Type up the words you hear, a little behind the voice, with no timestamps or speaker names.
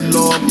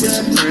Lord, put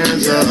your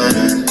prayers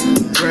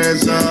up.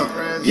 Prayers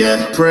up.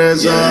 Yeah,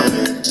 prayers up.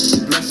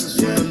 Blessings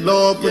from the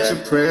Lord, put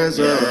your prayers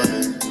up.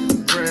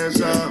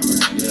 Prayers up.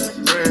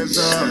 Prayers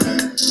up.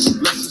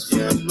 Blessings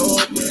from the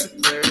Lord, put your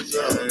prayers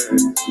up.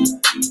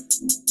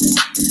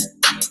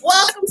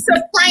 Welcome to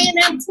Praying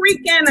and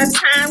Preaching, a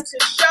time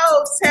to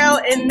show, tell,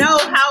 and know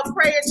how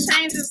prayer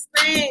changes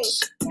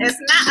things. It's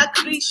not a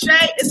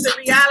cliche, it's a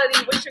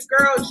reality with your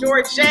girl,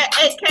 Georgette,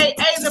 aka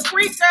The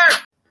Preacher.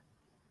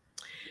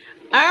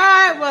 All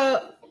right,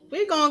 well,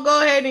 we're going to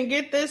go ahead and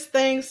get this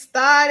thing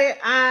started.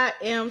 I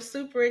am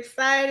super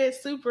excited.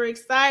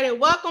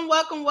 Welcome,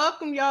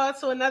 y'all,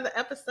 to another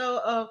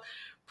episode of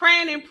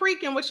Praying and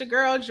Preaching with your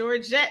girl,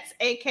 Georgette,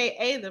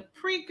 aka The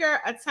Preacher,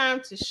 a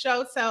time to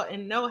show, tell,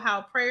 and know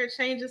how prayer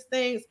changes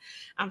things.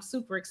 I'm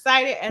super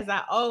excited, as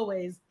I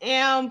always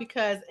am,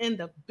 because in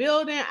the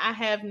building, I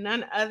have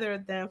none other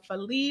than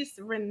Felice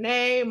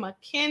Renee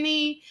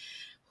McKinney,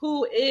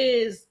 who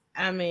is,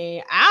 I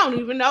don't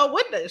even know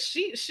what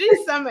she's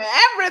some of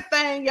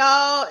everything,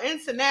 y'all.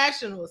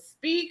 International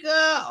speaker,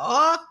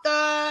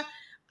 author,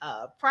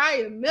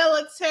 prior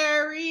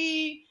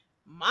military,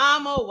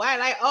 mama, white,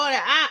 like all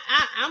that.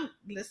 I'm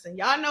listen,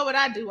 y'all know what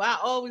I do. I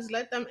always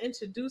let them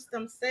introduce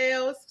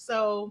themselves.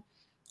 So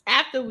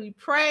after we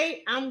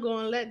pray, I'm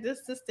gonna let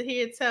this sister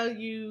here tell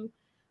you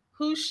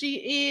who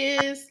she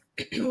is,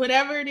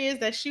 whatever it is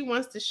that she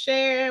wants to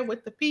share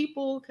with the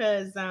people,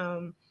 because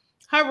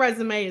her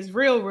resume is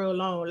real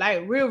long,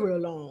 like real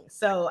long.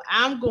 So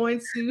I'm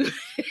going to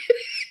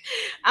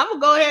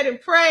go ahead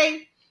and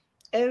pray.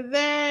 And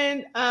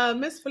then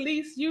Miss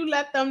Felice, you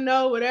let them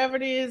know whatever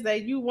it is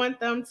that you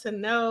want them to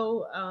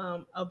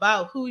know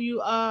about who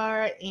you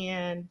are.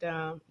 And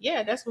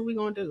yeah, that's what we're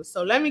going to do.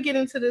 So let me get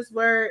into this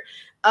word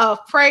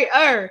of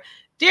prayer.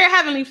 Dear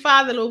Heavenly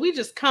Father, Lord, we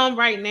just come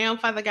right now,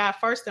 Father God,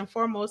 first and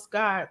foremost,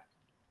 God,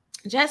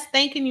 just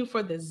thanking you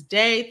for this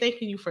day,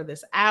 thanking you for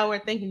this hour,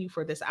 thanking you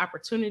for this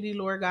opportunity,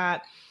 Lord God,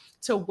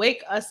 to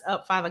wake us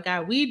up, Father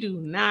God. We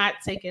do not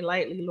take it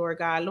lightly, Lord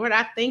God. Lord,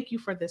 I thank you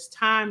for this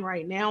time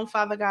right now,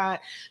 Father God.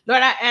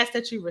 Lord, I ask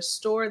that you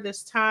restore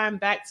this time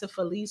back to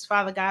Felice,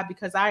 Father God,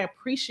 because I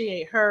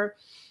appreciate her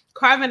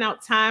carving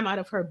out time out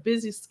of her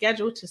busy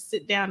schedule to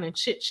sit down and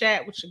chit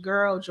chat with your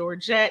girl,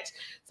 Georgette.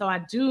 So I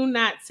do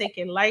not take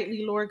it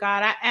lightly, Lord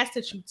God. I ask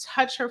that you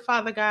touch her,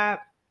 Father God,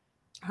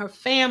 her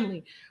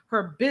family,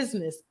 her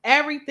business,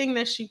 everything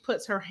that she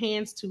puts her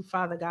hands to,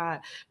 Father God.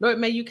 Lord,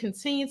 may you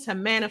continue to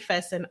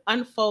manifest and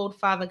unfold,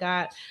 Father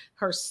God,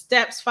 her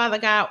steps, Father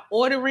God,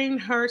 ordering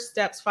her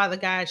steps, Father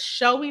God,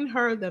 showing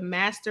her the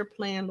master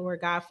plan,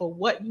 Lord God, for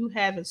what you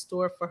have in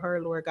store for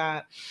her, Lord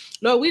God.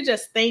 Lord, we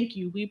just thank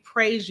you. We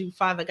praise you,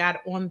 Father God,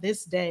 on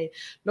this day.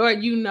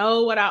 Lord, you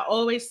know what I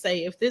always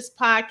say. If this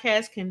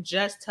podcast can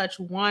just touch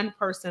one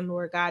person,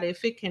 Lord God,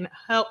 if it can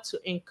help to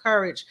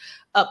encourage,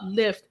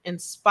 uplift,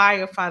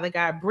 inspire, Father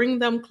God, bring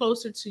them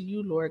closer to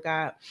you, Lord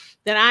God,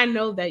 then I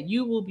know that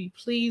you will be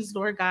pleased,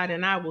 Lord God,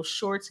 and I will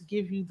sure to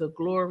give you the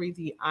glory,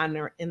 the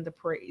honor, and the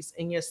praise.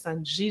 In your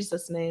son,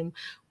 Jesus' name,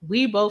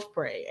 we both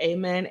pray.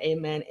 Amen,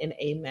 amen, and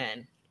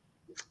amen.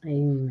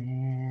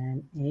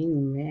 Amen.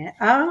 Amen.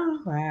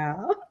 Oh,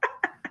 wow.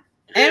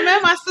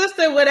 Amen, my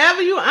sister.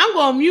 Whatever I'm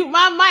gonna mute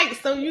my mic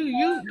so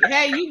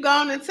you go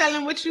on and tell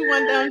them what you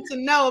want them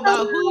to know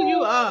about who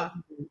you are.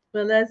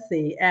 But let's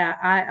see.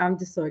 I'm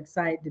just so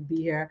excited to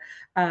be here.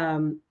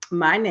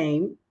 My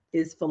name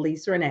is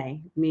Felice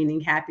Renee, meaning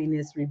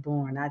happiness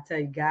reborn. I tell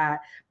you, God,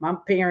 my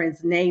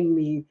parents named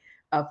me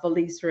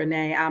Felice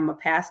Renee. I'm a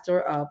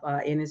pastor of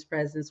In His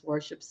Presence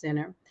Worship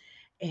Center.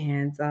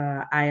 And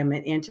I am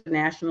an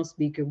international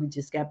speaker. We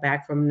just got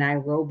back from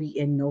Nairobi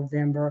in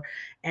November,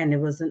 and it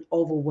was an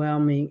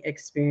overwhelming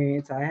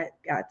experience. I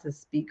got to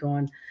speak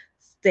on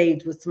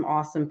stage with some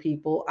awesome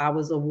people. I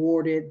was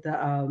awarded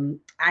the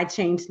I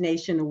Changed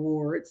Nation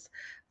Awards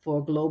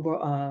for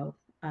global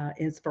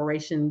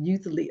inspiration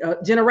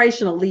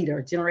generational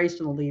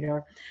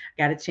leader.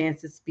 Got a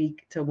chance to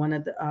speak to one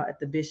of the at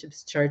the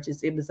bishop's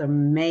churches. It was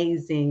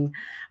amazing.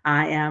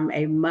 I am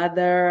a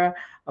mother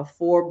of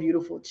 4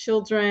 beautiful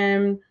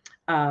children,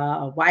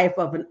 wife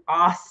of an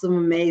awesome,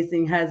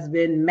 amazing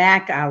husband.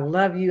 Mac, I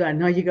love you. I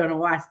know you're going to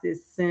watch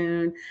this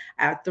soon.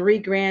 I have 3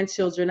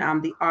 grandchildren.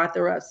 I'm the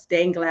author of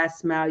Stained Glass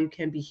Smile, You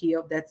Can Be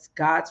Healed. That's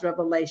God's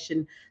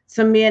revelation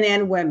to men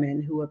and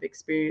women who have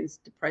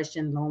experienced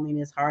depression,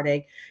 loneliness,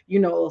 heartache,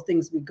 the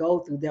things we go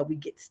through that we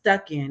get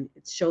stuck in.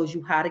 It shows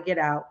you how to get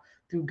out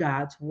through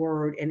God's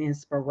word and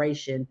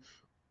inspiration.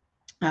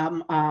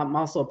 I'm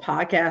also a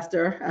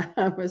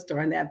podcaster. We're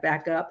starting that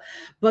back up.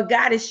 But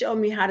God has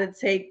shown me how to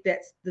take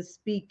the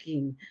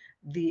speaking,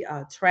 the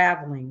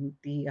traveling,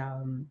 the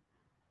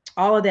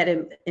all of that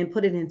and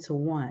put it into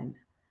one.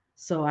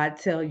 So I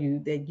tell you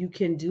that you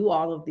can do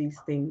all of these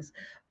things,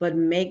 but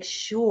make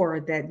sure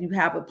that you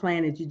have a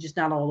plan, that you're just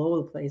not all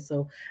over the place.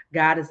 So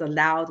God has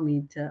allowed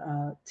me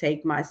to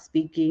take my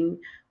speaking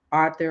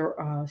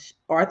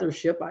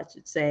authorship, I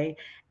should say,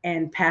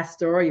 and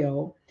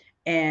pastoral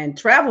and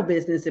travel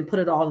business and put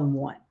it all in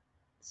one.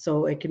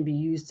 so it can be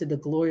used to the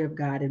glory of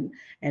God.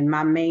 And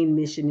my main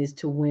mission is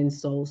to win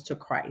souls to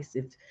Christ.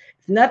 If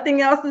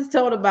nothing else is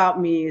told about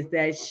me, is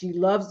that she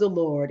loves the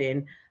Lord,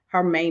 and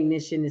her main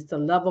mission is to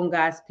love on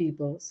God's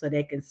people so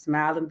they can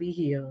smile and be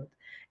healed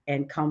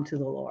and come to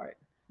the Lord.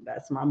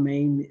 That's my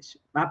main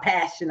mission, my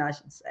passion, I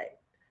should say.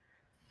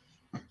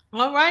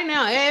 All right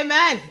now,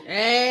 amen,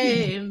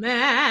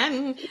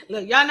 amen.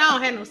 Look, y'all know I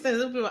don't have no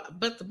sense,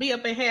 but to be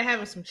up in here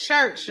having some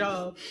church,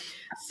 y'all.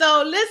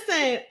 So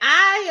listen,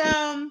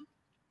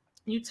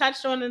 you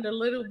touched on it a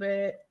little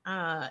bit,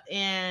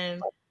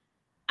 and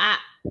I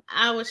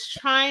I was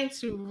trying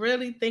to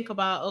really think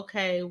about,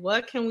 okay,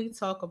 what can we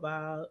talk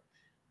about?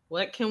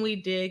 What can we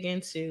dig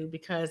into?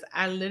 Because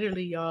I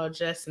literally, y'all,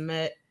 just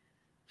met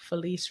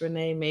Felice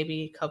Renee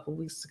maybe a couple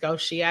weeks ago.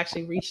 She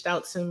actually reached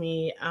out to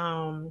me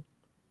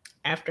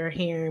after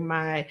hearing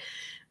my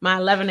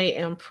 11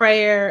 a.m.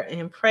 prayer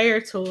and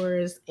prayer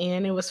tours.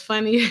 And it was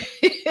funny.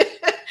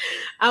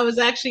 I was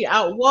actually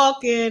out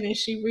walking and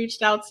she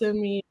reached out to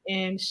me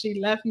and she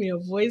left me a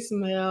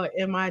voicemail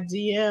in my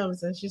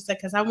DMs. And she said,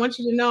 because I want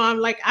you to know,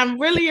 I'm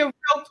really a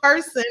real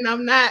person.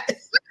 I'm not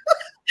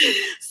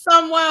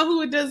someone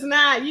who does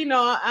not,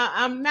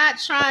 I'm not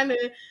trying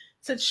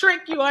to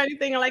trick you or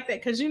anything like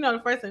that. Because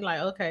the first thing,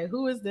 like, okay,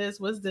 who is this?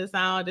 What's this?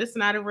 Oh, this is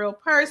not a real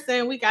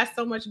person. We got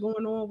so much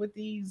going on with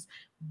these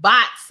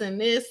bots and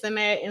this and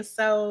that. And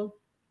so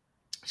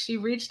she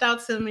reached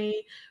out to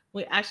me.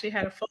 We actually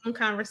had a phone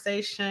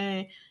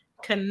conversation,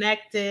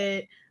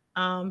 connected,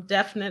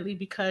 definitely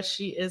because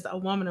she is a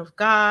woman of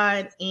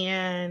God.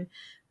 And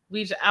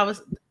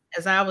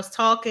as I was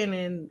talking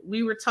and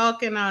we were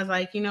talking, I was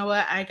like, you know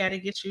what? I got to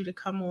get you to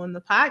come on the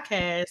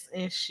podcast.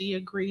 And she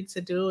agreed to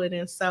do it.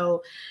 And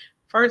so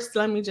first,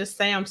 let me just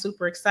say I'm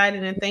super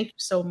excited and thank you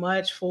so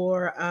much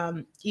for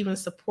even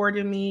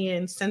supporting me.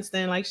 And since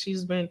then, like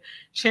she's been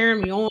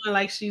cheering me on,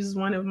 like she's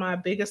one of my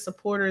biggest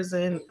supporters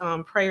in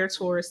prayer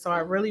tours. So I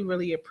really,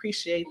 really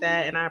appreciate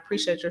that. And I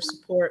appreciate your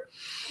support.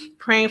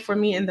 Praying for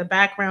me in the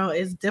background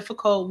is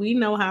difficult. We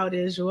know how it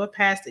is. You're a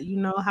pastor. You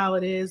know how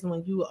it is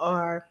when you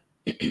are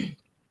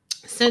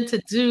sent to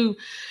do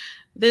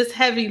this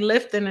heavy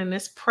lifting and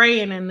this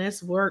praying and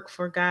this work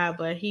for God,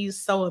 but he's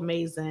so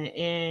amazing.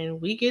 And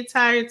we get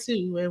tired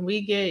too, and we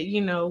get,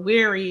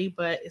 weary,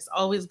 but it's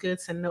always good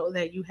to know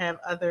that you have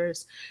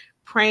others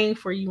praying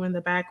for you in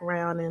the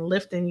background and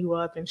lifting you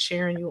up and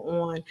cheering you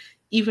on,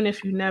 even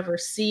if you never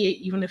see it,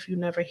 even if you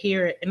never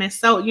hear it. And it's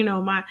so,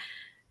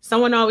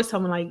 someone always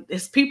told me, like,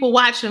 there's people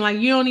watching, like,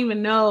 you don't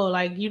even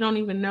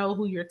know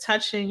who you're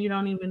touching. You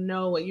don't even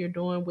know what you're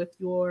doing with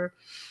your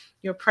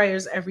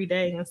prayers every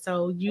day. And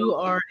so you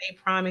are a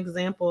prime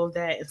example of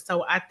that. And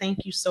so I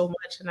thank you so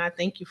much. And I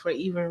thank you for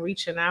even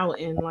reaching out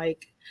and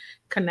like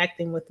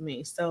connecting with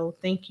me. So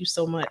thank you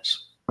so much.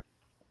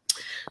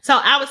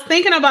 So I was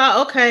thinking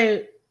about,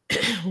 okay,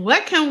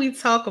 what can we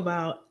talk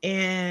about?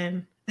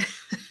 And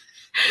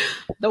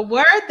the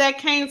word that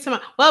came to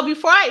mind, well,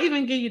 before I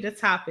even give you the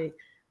topic,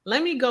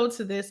 let me go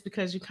to this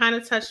because you kind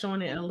of touched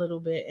on it a little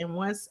bit. And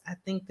once I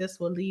think this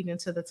will lead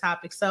into the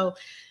topic. So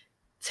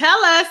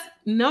tell us,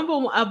 number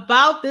one,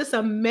 about this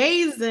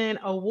amazing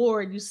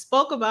award. You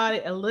spoke about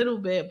it a little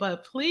bit,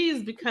 but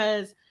please,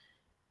 because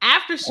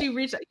after she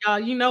reached,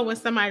 y'all, when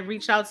somebody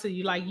reach out to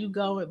you, like you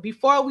go,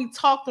 before we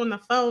talked on the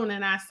phone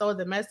and I saw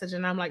the message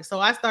and I'm like,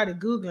 so I started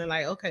Googling,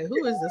 like, okay,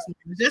 who is this?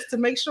 Just to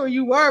make sure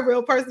you were a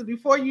real person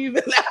before you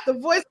even left the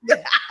voice.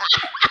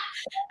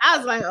 I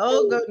was like,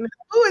 oh goodness,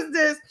 who is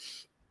this?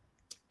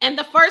 And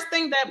the first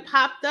thing that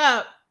popped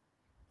up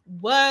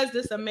was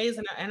this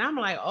amazing, and I'm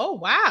like, oh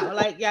wow,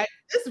 like, yeah,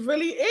 this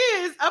really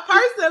is a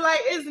person, like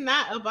it's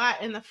not a bot.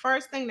 And the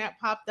first thing that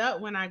popped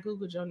up when I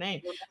Googled your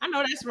name, I know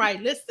that's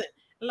right, listen,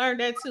 learn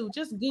that too,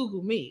 just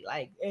Google me,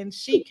 like, and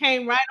she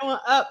came right on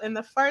up, and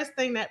the first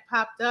thing that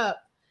popped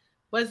up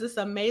was this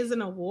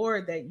amazing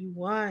award that you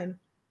won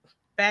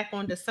back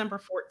on December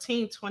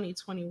 14th,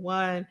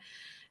 2021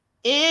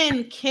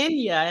 in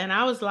Kenya. And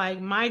I was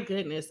like, my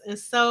goodness. And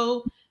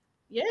so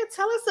yeah,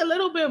 tell us a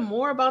little bit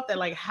more about that.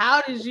 Like,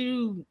 how did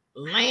you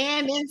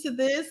land into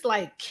this?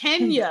 Like,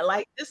 Kenya,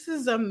 like, this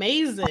is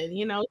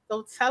amazing,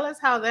 So tell us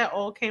how that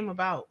all came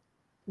about.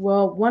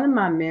 Well, one of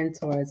my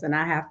mentors, and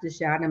I have to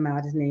shout him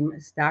out, his name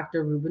is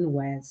Dr. Ruben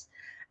West.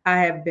 I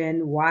have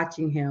been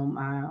watching him.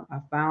 I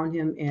found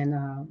him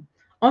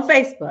on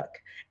Facebook,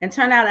 and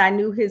turned out I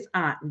knew his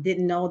aunt.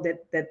 Didn't know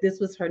that this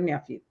was her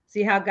nephew.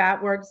 See how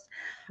God works?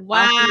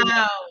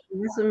 Wow.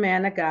 He's a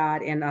man of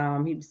God,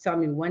 and he was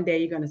telling me one day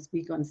you're going to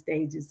speak on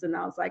stages, and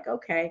I was like,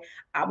 okay.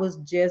 I was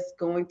just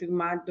going through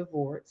my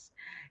divorce,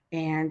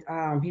 and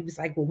he was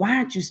like, well, why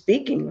aren't you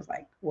speaking? I was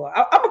like, well,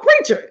 I'm a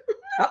preacher.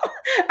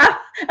 I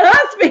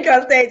don't speak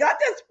on stage. I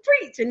just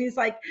preach. And he's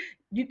like,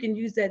 you can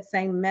use that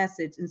same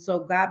message. And so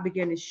God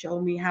began to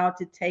show me how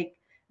to take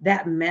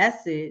that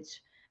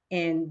message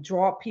and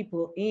draw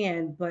people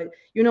in, but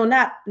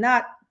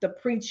not the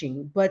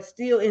preaching, but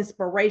still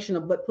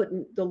inspirational, but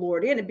putting the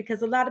Lord in it,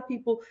 because a lot of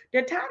people,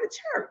 they're tired of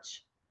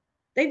church.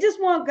 They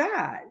just want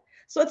God.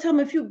 So tell them,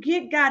 if you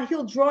get God,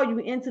 he'll draw you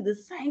into the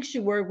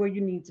sanctuary where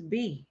you need to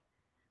be.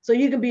 So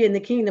you can be in the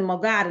kingdom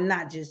of God and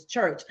not just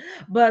church.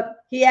 But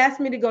he asked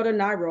me to go to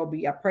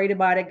Nairobi. I prayed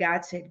about it.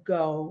 God said,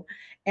 go.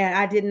 And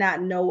I did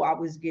not know I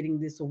was getting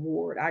this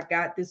award. I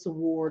got this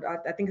award.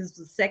 I think this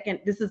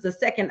is the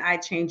second I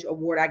Change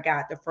award I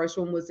got. The first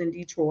one was in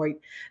Detroit.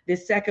 The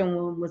second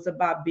one was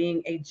about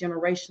being a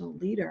generational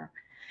leader.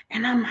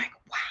 And I'm like,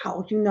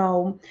 wow,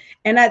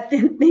 and I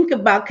think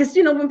about, because,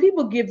 when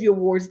people give you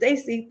awards, they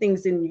see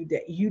things in you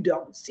that you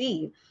don't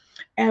see.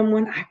 And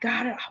when I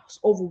got it, I was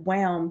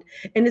overwhelmed.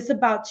 And it's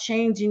about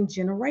changing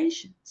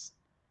generations.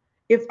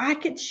 If I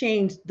could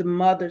change the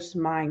mother's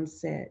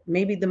mindset,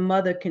 maybe the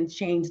mother can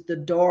change the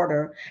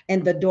daughter,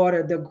 and the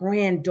daughter, the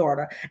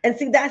granddaughter. And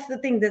see, that's the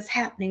thing that's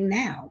happening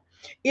now.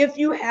 If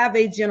you have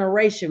a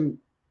generation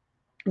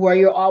where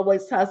you're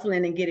always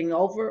hustling and getting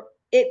over,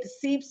 it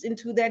seeps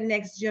into that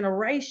next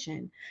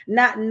generation,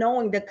 not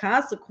knowing the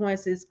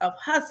consequences of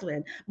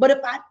hustling. But if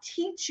I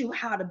teach you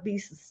how to be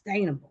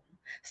sustainable,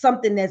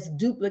 something that's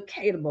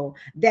duplicatable,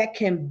 that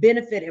can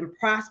benefit and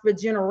prosper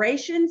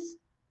generations,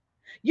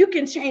 you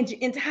can change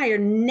the entire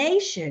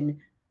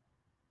nation.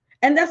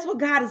 And that's what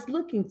God is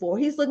looking for.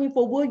 He's looking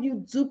for, will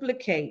you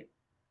duplicate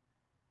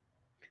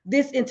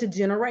this into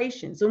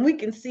generations? And we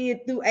can see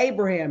it through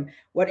Abraham.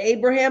 What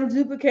Abraham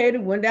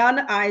duplicated went down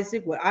to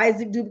Isaac. What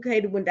Isaac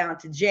duplicated went down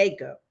to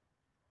Jacob.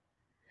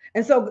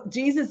 And so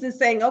Jesus is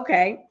saying,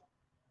 okay,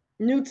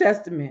 New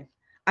Testament,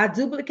 I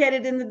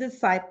duplicated in the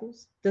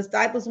disciples. The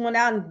disciples went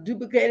out and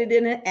duplicated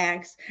in the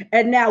Acts.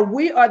 And now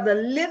we are the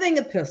living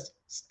epistles.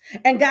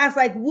 And God's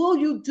like, will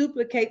you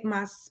duplicate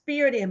my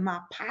spirit and my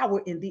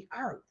power in the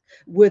earth?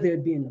 Whether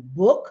it be in the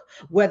book,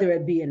 whether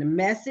it be in a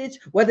message,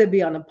 whether it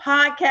be on a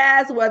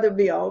podcast, whether it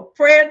be on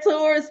prayer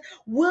tours,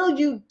 will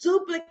you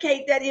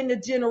duplicate that in the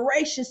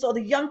generation, so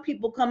the young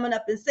people coming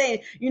up and saying,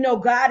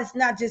 God is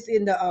not just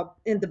in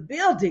the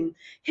building.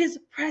 His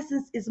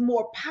presence is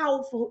more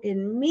powerful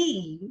in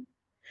me,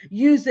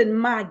 using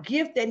my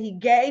gift that he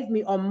gave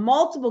me, or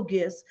multiple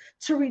gifts,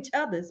 to reach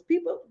others.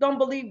 People don't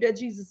believe that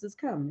Jesus is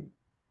coming.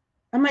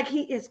 I'm like,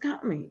 he is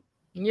coming.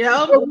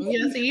 Yep.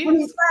 Yes, he When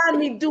he is. find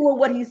me doing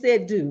what he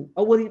said do,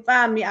 or will he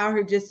find me out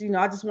here just,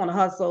 I just want to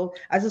hustle,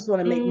 I just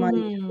want to make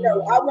money.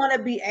 I want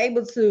to be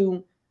able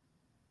to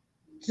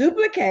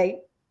duplicate.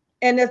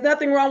 And there's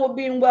nothing wrong with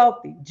being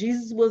wealthy.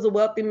 Jesus was a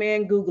wealthy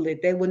man. Google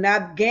it. They were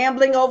not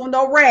gambling over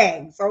no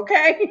rags,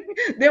 okay?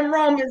 Them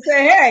Romans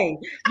say, hey,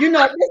 this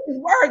is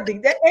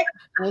worthy.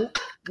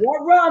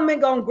 What Roman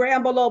gonna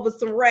gamble over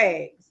some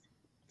rags?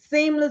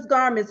 Seamless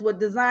garments were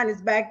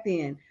designers back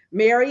then.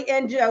 Mary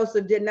and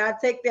Joseph did not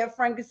take their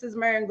frankincense,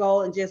 myrrh, and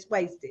gold and just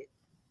waste it.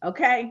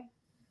 Okay?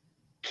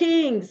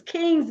 Kings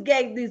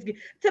gave these.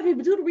 Tell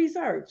people, do the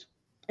research.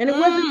 And it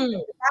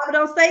wasn't, I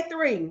don't say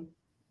 3.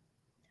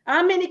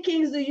 How many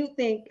kings do you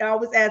think? I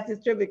always ask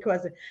this trivia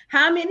question.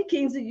 How many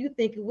kings do you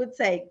think it would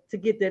take to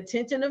get the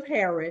attention of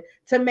Herod,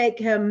 to make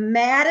him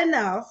mad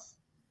enough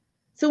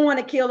to want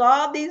to kill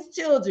all these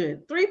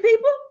children? 3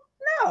 people?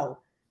 No.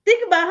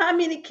 Think about how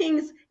many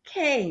kings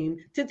came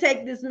to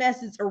take this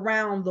message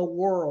around the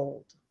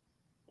world.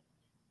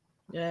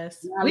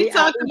 Yes. We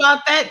talked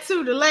about that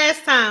too the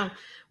last time.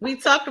 We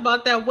talked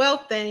about that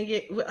wealth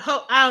thing.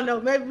 I don't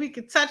know. Maybe we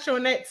could touch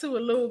on that too a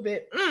little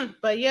bit.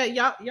 But yeah,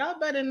 y'all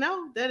better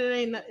know that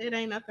it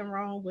ain't nothing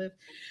wrong with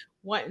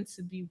wanting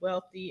to be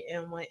wealthy,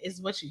 and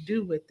what you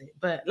do with it.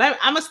 But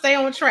I'm gonna stay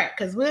on track,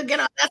 because we'll get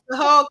on that's the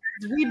whole.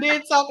 We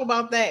did talk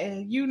about that,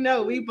 and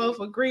we both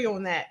agree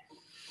on that.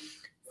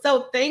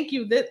 So thank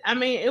you.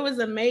 It was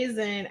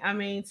amazing.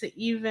 To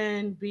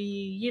even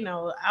be,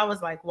 I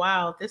was like,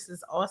 wow, this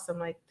is awesome.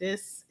 Like,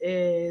 this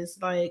is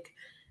like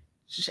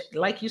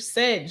you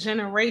said,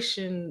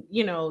 generation,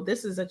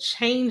 this is a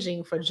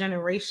changing for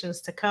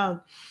generations to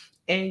come.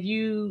 And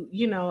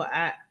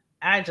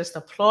I just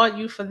applaud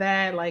you for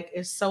that. Like,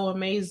 it's so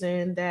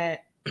amazing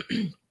that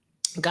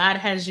God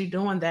has you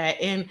doing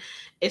that. And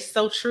it's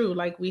so true.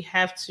 Like, we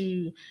have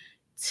to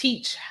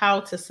teach how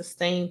to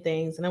sustain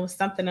things. And there was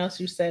something else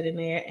you said in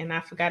there, and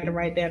I forgot to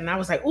write down. And I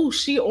was like, oh,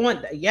 she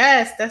on that.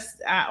 Yes,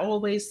 I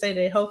always say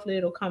that. Hopefully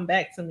it'll come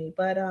back to me.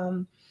 But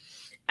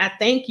I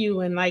thank you.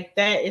 And like,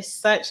 that is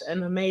such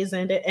an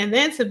amazing, and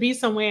then to be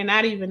somewhere and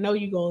not even know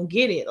you're gonna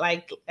get it.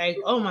 Like,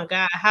 oh my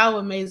God, how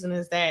amazing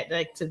is that?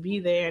 Like, to be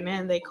there, and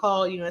then they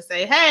call you and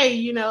say,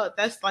 hey,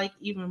 that's like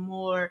even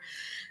more,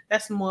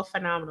 that's more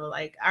phenomenal.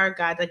 Like, our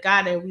God, the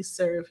God that we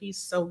serve, he's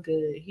so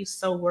good. He's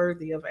so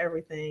worthy of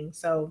everything.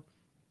 So,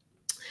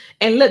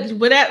 and look,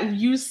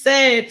 you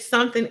said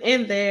something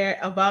in there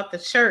about the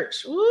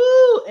church.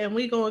 Woo! And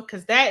we going,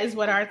 because that is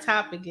what our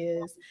topic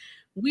is.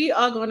 We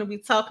are going to be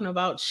talking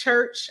about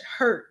church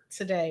hurt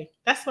today.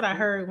 That's what I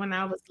heard when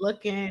I was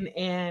looking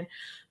and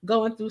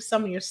going through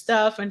some of your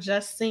stuff and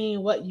just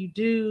seeing what you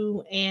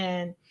do,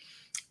 and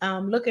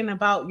looking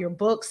about your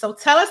book. So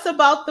tell us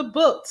about the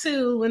book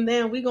too, and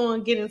then we're going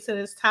to get into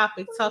this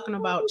topic talking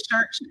about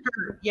church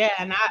hurt. Yeah,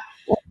 and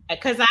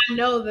because I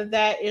know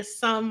that is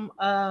some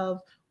of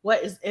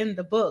what is in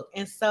the book.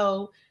 And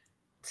so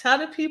tell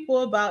the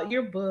people about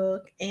your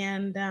book,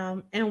 and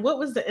what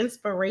was the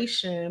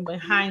inspiration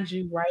behind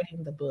you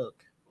writing the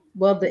book?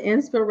 Well, the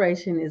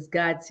inspiration is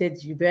God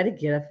said, you better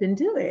get up and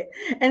do it.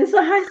 And so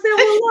I said,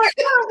 well, Lord,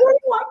 I really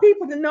want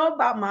people to know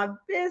about my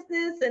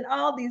business and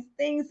all these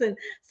things and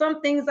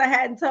some things I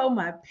hadn't told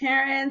my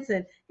parents.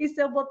 And he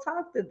said, well,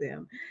 talk to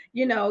them,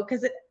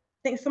 because I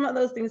think some of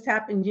those things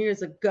happened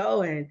years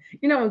ago. And,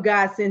 when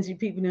God sends you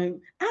people,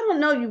 I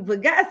don't know you,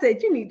 but God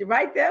said, you need to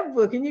write that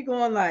book. And you're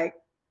going like,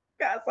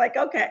 God's like,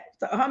 okay,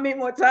 so how many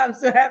more times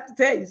do I have to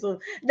tell you? So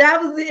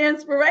that was the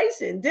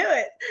inspiration. Do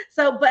it.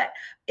 So, but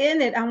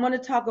in it, I want to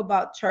talk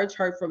about church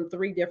hurt from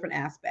three different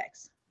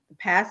aspects: the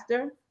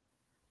pastor,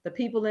 the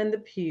people in the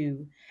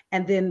pew,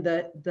 and then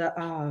the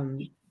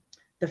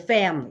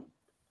family.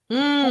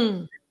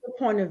 Mm. The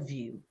point of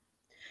view.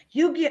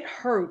 You get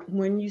hurt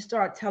when you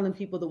start telling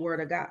people the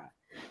word of God.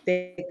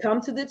 They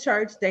come to the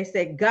church, they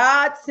say,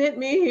 God sent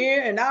me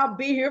here and I'll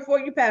be here for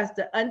you,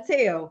 Pastor,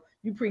 until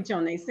you preach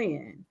on their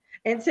sin.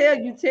 Until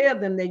you tell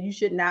them that you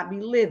should not be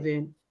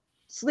living,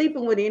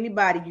 sleeping with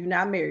anybody you're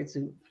not married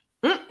to.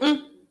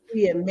 Mm-mm.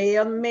 Be it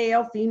male,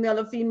 male, female,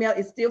 or female,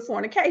 it's still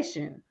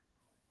fornication.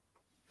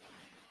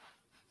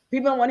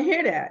 People don't want to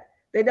hear that.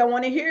 They don't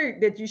want to hear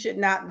that you should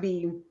not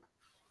be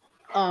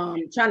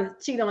trying to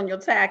cheat on your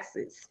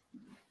taxes.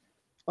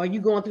 Or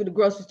you going through the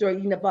grocery store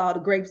eating up all the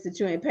grapes that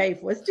you ain't paid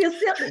for. It's still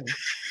silly. Okay?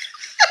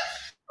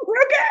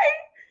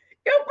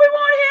 You people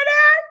want to hear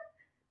that?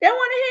 They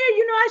want to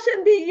hear, I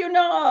shouldn't be,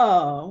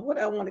 what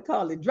I want to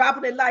call it,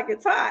 dropping it like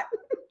it's hot.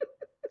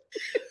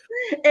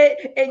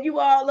 and you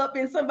all up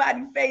in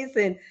somebody's face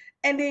and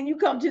then you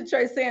come to the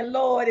church saying,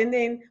 Lord, and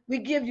then we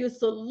give you a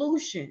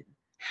solution,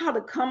 how to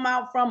come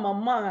out from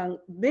among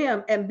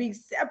them and be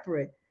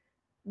separate.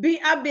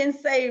 I've been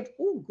saved.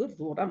 Oh, good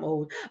Lord, I'm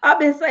old. I've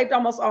been saved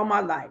almost all my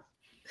life.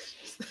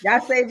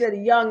 Got saved at a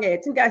young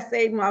age. I got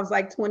saved when I was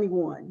like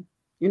 21.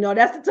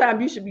 That's the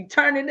time you should be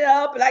turning it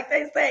up, like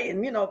they say,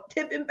 and,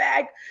 tipping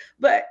back.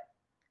 But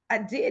I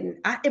didn't.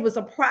 It was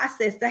a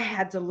process that I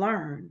had to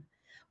learn.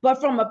 But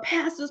from a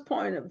pastor's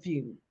point of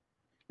view,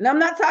 and I'm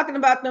not talking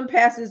about them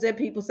pastors that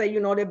people say,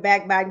 they're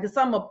backbiting, because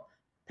some of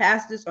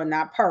pastors are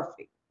not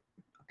perfect.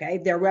 Okay,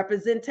 they're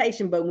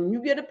representation. But when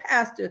you get a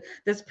pastor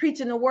that's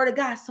preaching the word of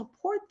God,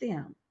 support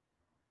them.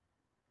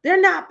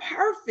 They're not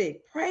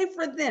perfect. Pray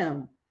for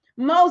them.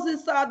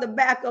 Moses saw the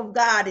back of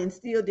God and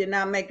still did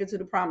not make it to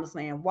the promised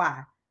land.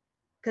 Why?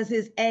 Because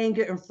his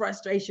anger and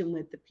frustration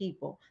with the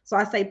people. So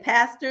I say,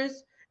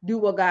 pastors, do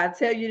what God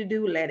tell you to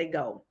do. Let it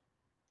go.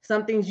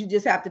 Some things you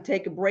just have to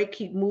take a break,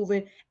 keep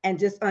moving, and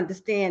just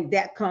understand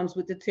that comes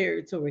with the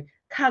territory.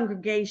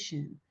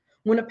 Congregation.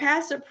 When a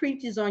pastor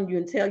preaches on you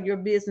and tell your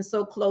business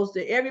so close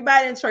to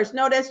everybody in church,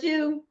 know that's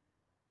you,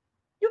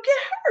 you get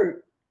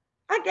hurt.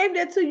 I gave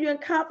that to you in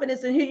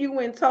confidence, and here you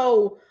went and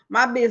told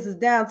my business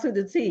down to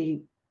the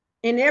T,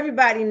 and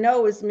everybody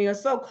knows me or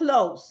so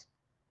close.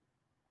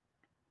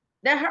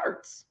 That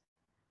hurts.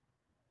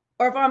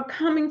 Or if I'm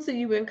coming to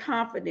you in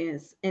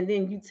confidence and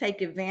then you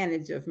take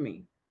advantage of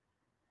me.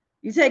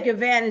 You take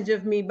advantage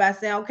of me by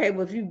saying, okay,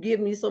 well, if you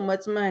give me so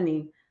much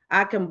money,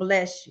 I can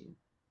bless you.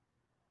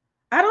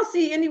 I don't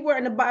see anywhere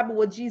in the Bible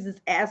where Jesus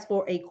asked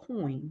for a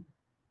coin.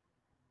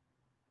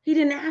 He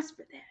didn't ask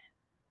for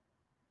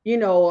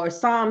that. Or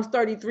Psalms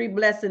 33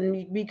 blessing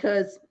me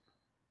because,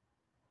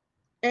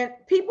 and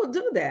people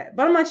do that.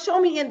 But I'm like, show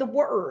me in the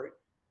word.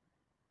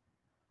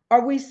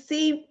 Or we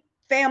see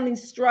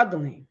families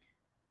struggling.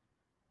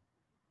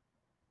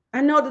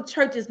 I know the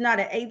church is not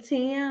an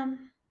ATM.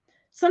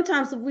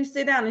 Sometimes if we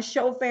sit down and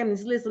show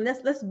families, listen,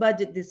 let's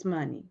budget this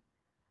money.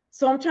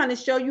 So I'm trying to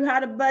show you how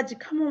to budget.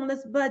 Come on,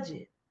 let's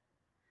budget.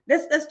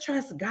 Let's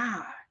trust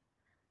God.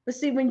 But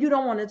see, when you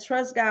don't want to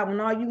trust God, when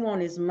all you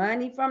want is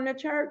money from the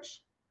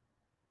church,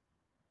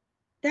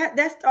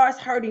 that starts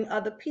hurting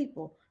other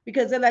people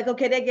because they're like,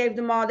 okay, they gave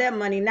them all that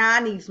money. Now I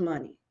need some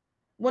money.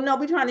 Well, no,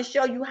 we're trying to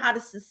show you how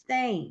to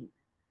sustain.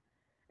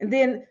 And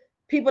then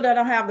people that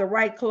don't have the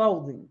right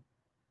clothing.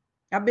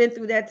 I've been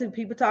through that too.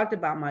 People talked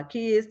about my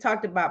kids,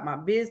 talked about my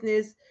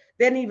business.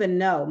 They didn't even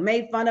know,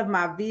 made fun of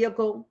my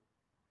vehicle.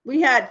 We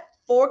had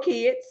 4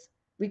 kids.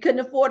 We couldn't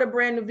afford a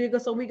brand new vehicle.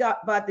 So we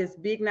bought this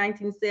big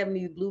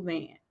 1970s blue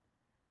van.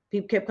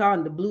 People kept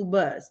calling it the blue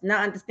bus.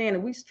 Not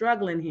understanding we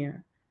struggling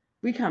here.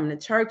 We come to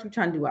church. We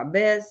trying to do our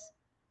best.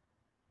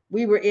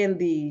 We were in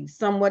the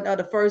somewhat of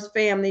the first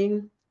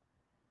family.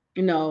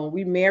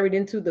 We married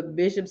into the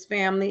bishop's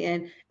family,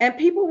 and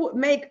people would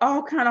make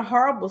all kind of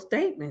horrible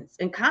statements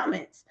and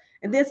comments.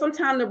 And then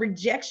sometimes the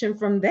rejection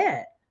from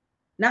that,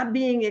 not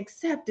being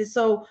accepted.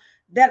 So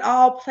that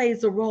all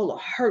plays a role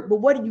of hurt.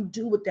 But what do you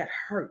do with that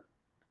hurt?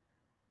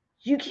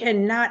 You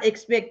cannot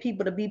expect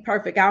people to be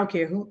perfect. I don't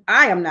care who.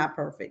 I am not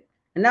perfect.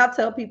 And I'll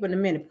tell people in a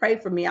minute, pray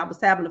for me. I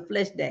was having a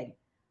flesh day.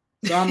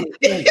 So I'm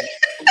offended.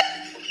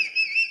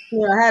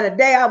 I had a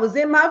day I was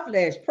in my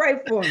flesh. Pray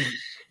for me.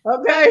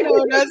 Okay. I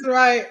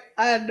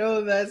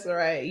know that's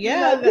right.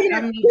 Yeah.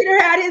 Peter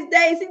had his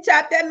days. He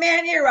chopped that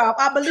man ear off.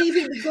 I believe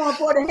he was going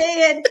for the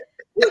head.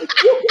 You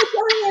put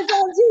your hands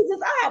on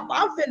Jesus.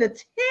 I'm finna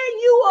tear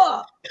you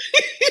up.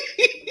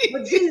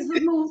 But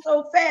Jesus moved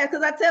moved so fast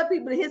because I tell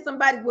people to hit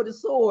somebody with a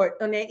sword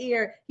on their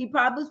ear. He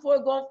probably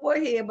was going for a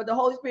head, but the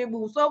Holy Spirit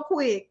moved so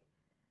quick,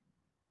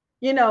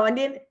 you know. And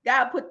then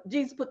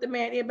Jesus put the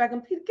man ear back,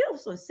 and Peter, get up,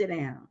 so sit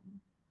down.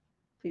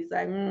 He's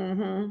like,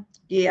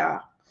 yeah,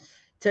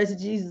 touch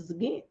Jesus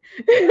again,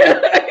 you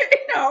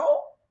know.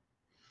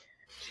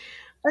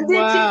 And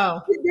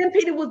then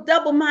Peter was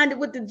double-minded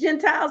with the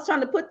Gentiles, trying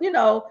to put, you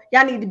know,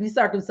 y'all need to be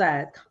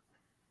circumcised.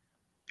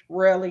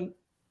 Really,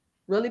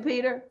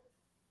 Peter?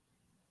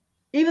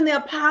 Even the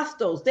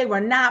apostles, they were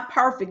not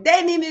perfect. They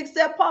didn't even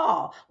accept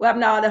Paul. What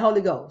happened to all the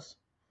Holy Ghost?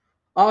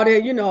 All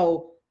the, you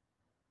know,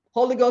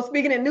 Holy Ghost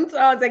speaking in new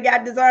tongues, they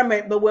got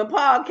discernment. But when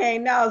Paul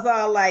came, now it's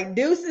all like,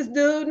 deuces,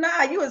 dude.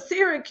 Nah, you a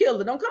serial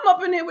killer. Don't come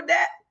up in here with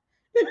that.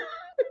 Think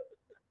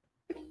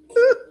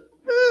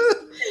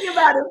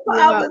about it.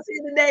 Paul was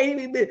here today.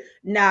 He'd be,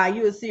 nah,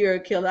 you a serial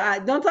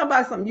killer. Don't talk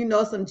about something, you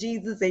know, some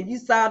Jesus, and you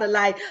saw the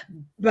light.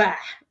 Bah,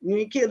 you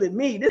ain't killing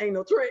me. This ain't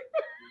no trick.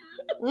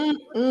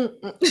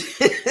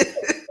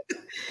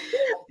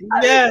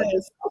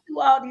 Yes. I do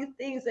all these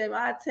things, and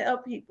I tell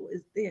people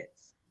is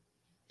this: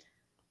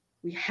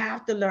 we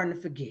have to learn to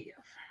forgive.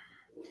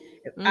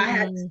 If I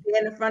had to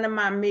stand in front of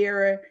my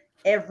mirror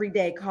every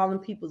day calling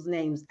people's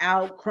names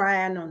out,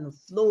 crying on the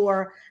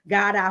floor,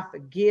 God, I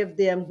forgive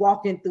them,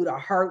 walking through the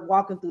hurt,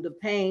 walking through the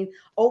pain,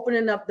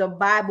 opening up the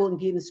Bible and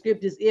getting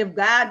scriptures. If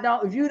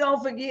you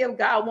don't forgive,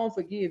 God won't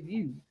forgive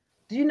you.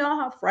 Do you know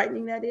how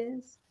frightening that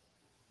is?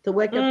 To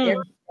wake up every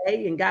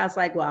day and God's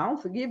like, well, I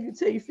don't forgive you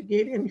till you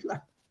forget him. You're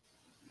like,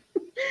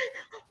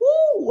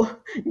 woo,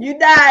 you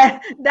die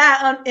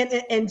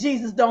and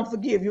Jesus don't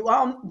forgive you.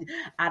 I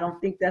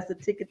don't think that's a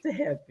ticket to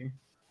heaven.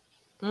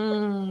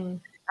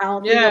 I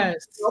don't think I'm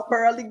no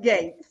pearly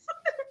gates.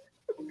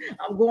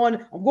 I'm going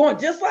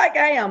just like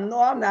I am.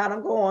 No, I'm not.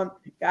 I'm going,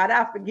 God,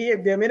 I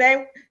forgive them. It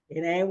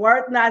ain't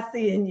worth not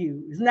seeing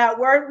you. It's not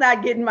worth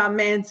not getting my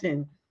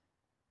mansion.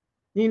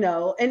 You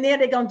know, and then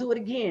they're gonna do it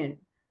again.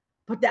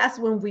 But that's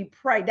when we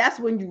pray. That's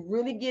when you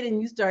really get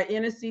and you start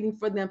interceding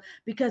for them,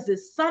 because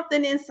there's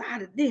something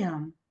inside of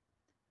them.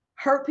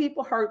 Hurt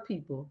people.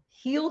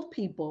 Healed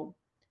people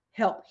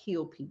help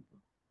heal people.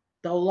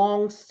 The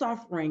long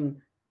suffering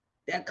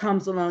that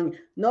comes along.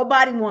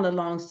 Nobody want to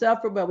long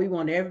suffer, but we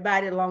want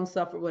everybody to long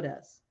suffer with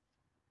us.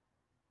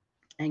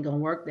 Ain't gonna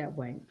work that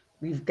way.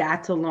 We've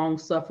got to long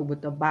suffer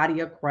with the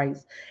body of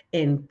Christ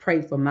and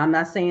pray for them. I'm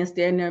not saying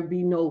stand there and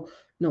be no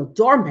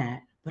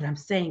doormat, but I'm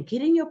saying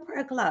get in your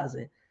prayer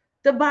closet.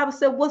 The Bible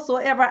said,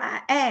 whatsoever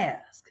I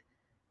ask.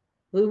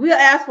 We'll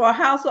ask for a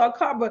house or a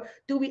car, but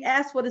do we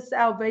ask for the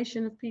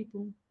salvation of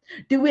people?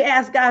 Do we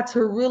ask God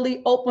to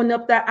really open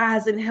up their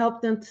eyes and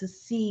help them to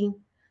see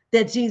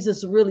that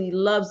Jesus really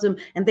loves them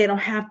and they don't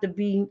have to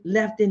be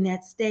left in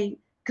that state?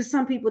 Because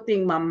some people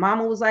think my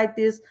mama was like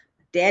this,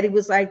 daddy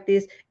was like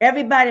this,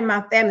 everybody in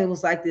my family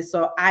was like this,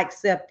 so I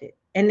accept it.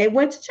 And they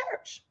went to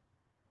church.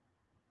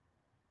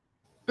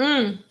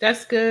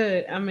 That's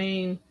good. I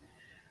mean,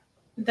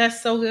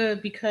 that's so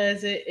good,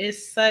 because it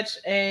is such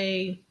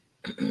a,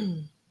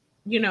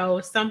 you know,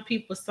 some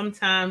people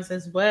sometimes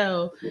as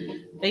well,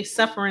 they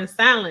suffer in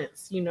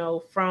silence, you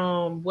know,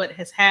 from what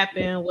has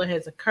happened, what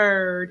has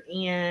occurred.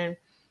 And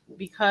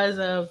because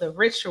of the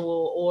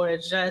ritual or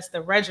just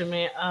the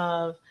regimen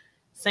of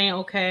saying,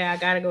 okay, I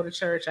got to go to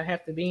church, I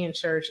have to be in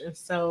church. And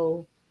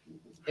so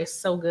it's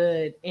so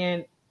good.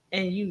 And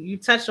you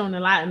touched on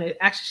a lot, and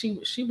actually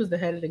she was the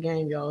head of the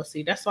game, y'all.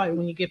 See, that's why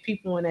when you get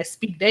people in that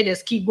speak, they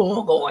just keep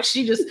going.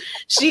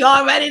 She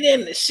already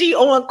in. She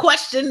on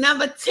question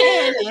number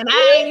 10, and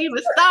I ain't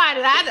even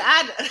started.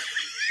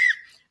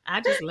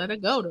 I just let her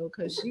go though,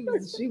 because she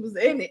was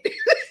in it.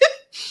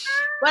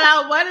 But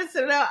I wanted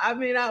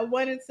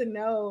to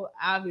know.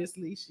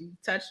 Obviously, she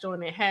touched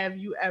on it. Have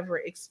you ever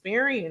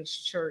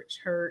experienced church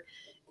hurt?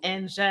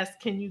 And just,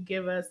 can you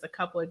give us a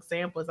couple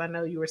examples? I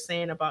know you were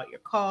saying about your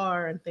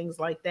car and things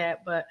like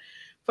that, but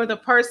for the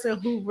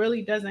person who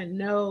really doesn't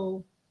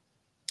know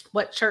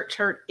what church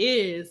hurt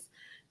is,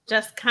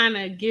 just kind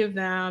of give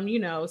them, you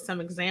know,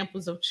 some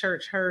examples of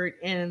church hurt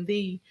and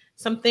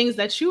some things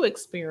that you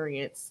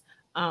experience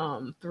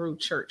through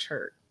church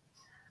hurt.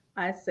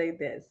 I say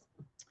this.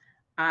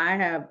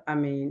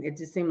 It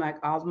just seemed like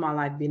all of my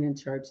life being in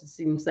church, it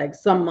seems like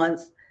some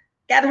months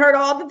got hurt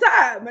all the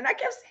time. And I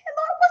kept saying,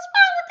 Lord, what's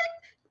wrong with it?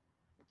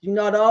 You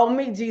know, the old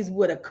me, Jesus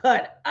would have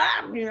cut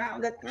up, you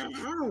know.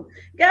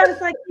 God was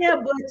like, yeah,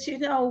 but you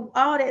know,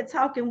 all that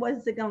talking,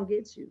 what's it gonna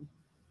get you?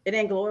 It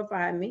ain't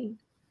glorifying me.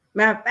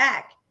 Matter of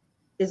fact,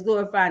 it's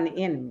glorifying the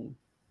enemy.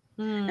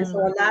 And so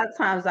a lot of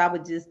times I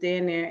would just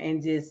stand there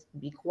and just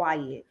be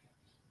quiet.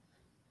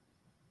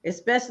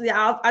 Especially,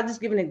 I'll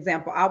just give an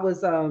example. I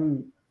was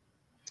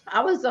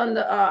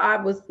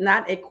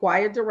not a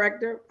choir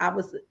director. I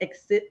was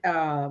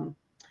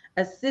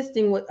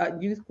assisting with a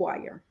youth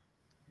choir.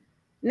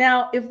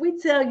 Now, if we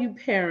tell you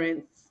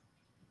parents,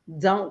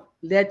 don't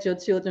let your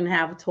children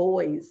have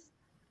toys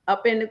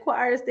up in the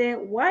choir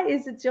stand, why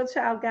is it your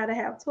child got to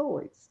have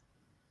toys?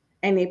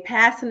 And they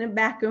passing it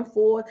back and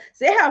forth.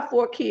 So they have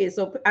 4 kids.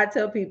 So I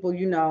tell people,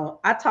 you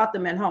know, I taught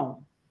them at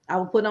home. I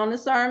would put on the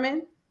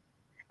sermon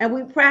And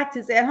we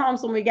practice at home.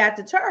 So when we got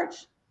to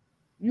church,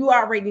 you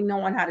already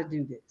knowing how to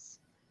do this.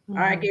 All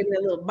right, gave me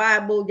a little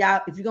Bible.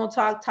 Y'all, if you're gonna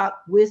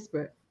talk,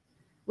 whisper.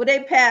 Well,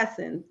 they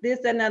passing this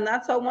and that. And I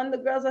told one of the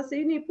girls, I said,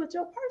 you need to put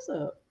your purse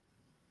up.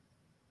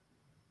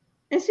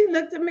 And she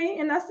looked at me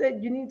and I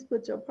said, you need to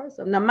put your purse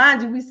up. Now,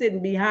 mind you, we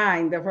sitting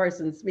behind the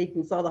person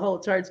speaking so the whole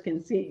church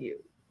can see you.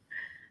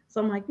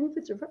 So I'm like, you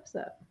put your purse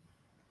up.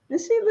 And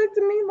she looked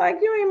at me like,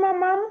 you ain't my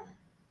mama.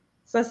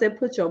 So I said,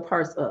 put your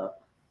purse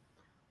up.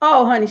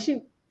 Oh, honey,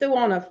 she threw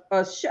on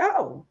a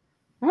show.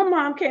 Her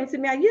mom came to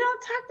me, like, you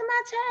don't talk to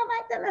my child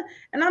like that.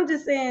 And I'm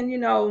just saying, you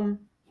know,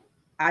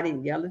 I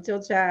didn't yell at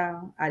your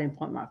child. I didn't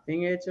point my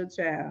finger at your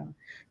child.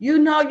 You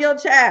know your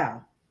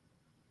child.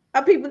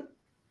 People,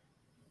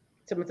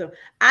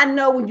 I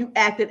know when you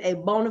acted a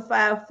bona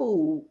fide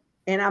fool,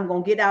 and I'm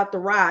going to get out the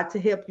ride to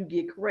help you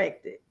get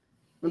corrected.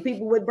 When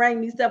people would bring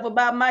me stuff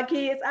about my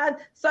kids,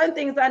 certain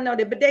things I know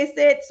that, but they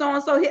said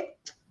so-and-so here.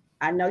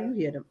 I know you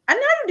hear them. I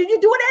know you do. You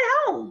do it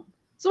at home.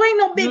 So ain't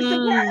no big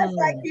surprise,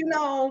 like, you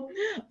know,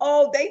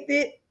 oh, they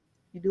did.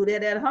 You do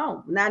that at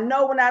home. And I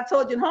know when I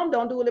told you at home,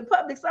 don't do it in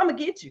public, so I'm going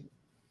to get you.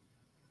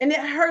 And it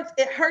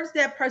hurts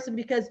that person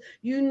because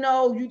you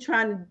know you're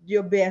trying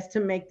your best to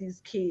make these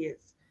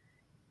kids,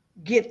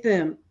 get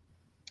them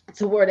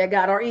to where they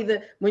got, or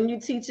either when you're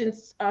teaching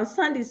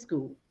Sunday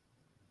school,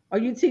 or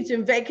you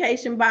teaching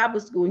vacation Bible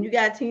school, and you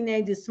got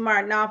teenagers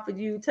smarting off of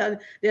you, telling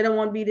they don't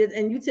want to be this,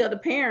 and you tell the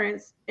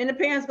parents, and the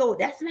parents go,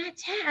 that's my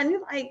child. And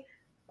you're like,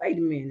 wait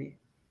a minute.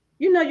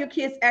 You know your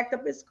kids act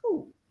up at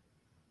school.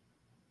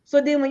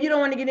 So then when you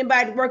don't want to get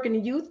anybody to work in the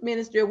youth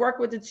ministry or work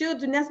with the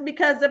children, that's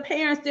because the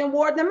parents didn't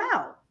ward them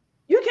out.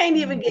 You can't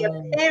even get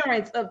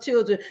parents of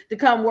children to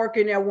come work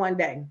in there one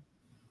day.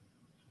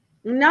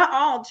 Not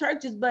all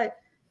churches, but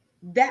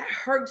that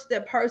hurts the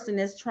person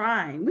that's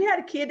trying. We had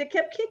a kid that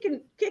kept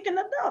kicking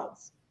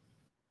adults.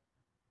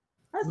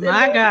 I said,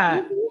 my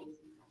God.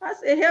 I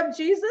said, help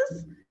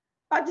Jesus.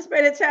 I just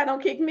pray that child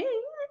don't kick me.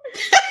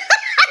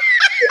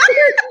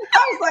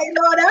 I was like,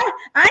 Lord,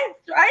 I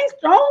ain't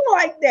strong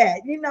like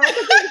that, you know. And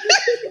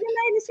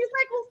she's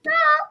like, well,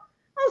 stop.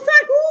 I was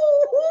like,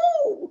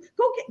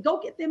 ooh, go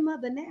get their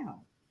mother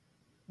now.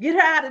 Get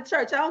her out of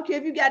church. I don't care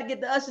if you got to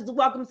get the ushers to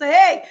welcome and say,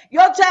 hey,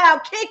 your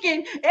child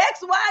kicking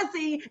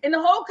XYZ and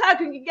the whole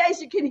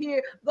congregation can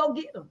hear. Go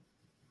get them.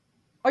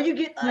 Or you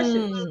get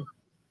ushers.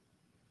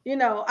 You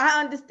know,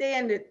 I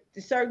understand that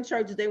the certain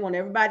churches, they want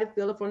everybody to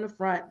fill it from the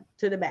front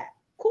to the back.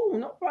 Cool,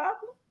 no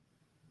problem.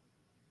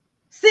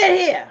 Sit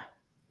here.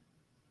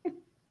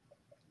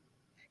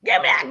 Give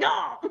me that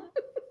gum.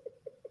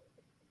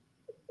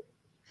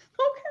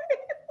 Okay.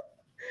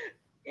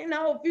 You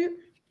know,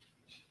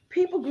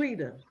 people greet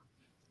them.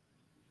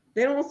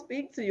 They don't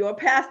speak to you. Or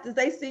pastors,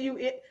 they see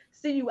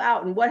you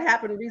out. And what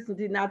happened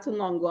recently, not too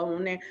long ago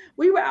on there,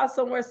 we were out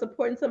somewhere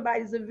supporting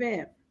somebody's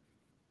event.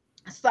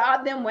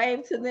 Saw them,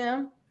 waved to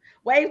them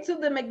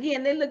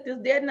again. They looked us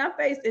dead in our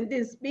face and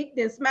didn't speak,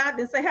 then smiled,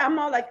 then say, how I'm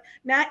all like,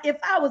 now, if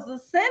I was a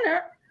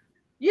sinner,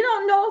 you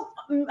don't know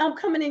if I'm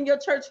coming in your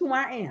church who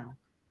I am.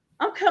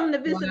 I'm coming to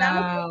visit. Wow.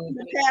 I don't want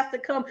the pastor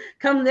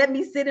come let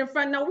me sit in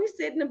front. No, we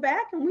sit in the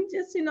back and we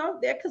just, you know,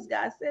 there because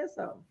God said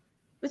so.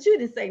 But you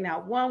didn't say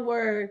not one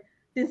word,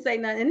 didn't say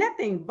nothing. And that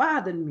thing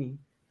bothered me.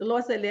 The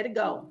Lord said, let it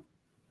go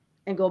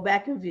and go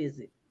back and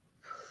visit.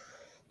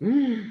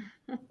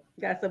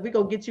 God said, we're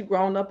going to get you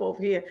grown up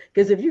over here.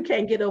 Because if you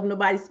can't get over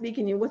nobody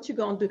speaking you, what you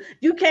going to do?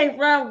 You can't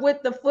run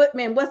with the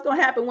footmen. What's going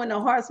to happen when the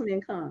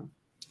horsemen come?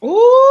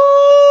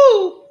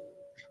 Ooh.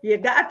 Yeah,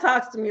 God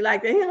talks to me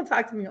like that. He don't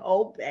talk to me,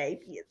 oh,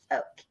 baby, it's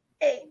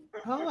okay.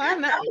 Oh, I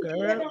know,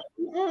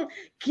 girl.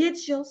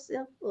 Get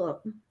yourself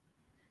up.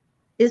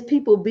 It's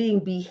people being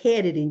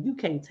beheaded and you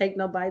can't take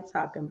nobody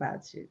talking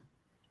about you.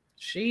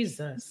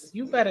 Jesus,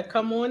 you better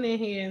come on in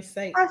here and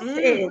say, I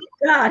said,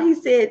 God, he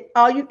said,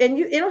 you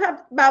don't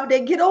have to Bible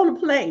day, get on the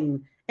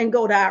plane and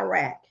go to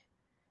Iraq.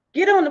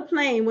 Get on the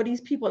plane where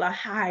these people are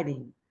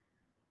hiding.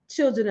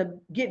 Children are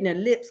getting their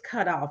lips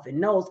cut off and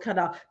nose cut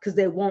off because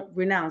they won't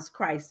renounce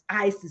Christ.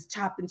 ISIS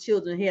chopping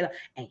children head,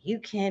 and you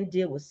can't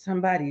deal with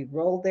somebody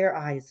roll their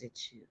eyes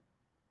at you.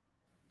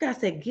 God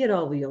said, get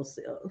over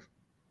yourself.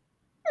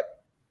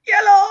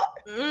 Yeah,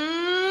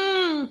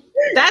 Lord.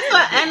 That's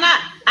what, and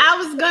I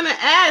was gonna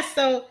ask.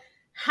 So,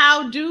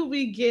 how do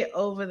we get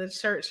over the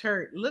church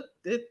hurt? Look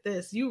at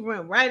this. You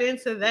went right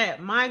into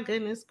that. My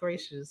goodness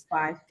gracious.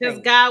 Because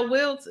God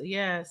will.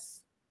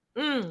 Yes.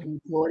 You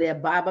pull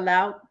that Bible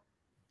out.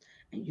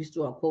 And you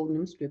start quoting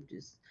them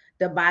scriptures.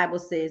 The Bible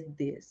says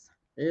this: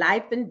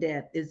 life and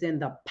death is in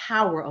the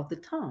power of the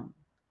tongue.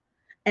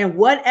 And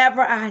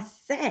whatever I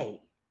say,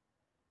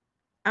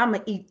 I'm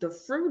going to eat the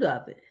fruit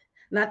of it.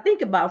 Now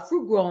think about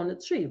fruit grow on the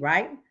tree,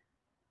 right?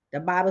 The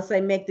Bible say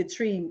make the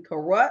tree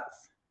corrupt,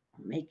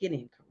 make it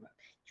incorrupt.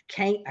 You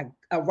can't,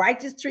 a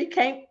righteous tree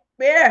can't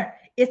bear.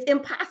 It's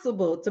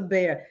impossible to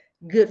bear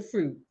good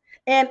fruit.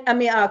 And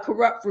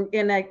corrupt fruit,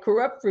 and a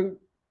corrupt fruit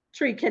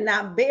tree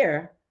cannot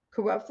bear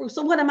corrupt fruit.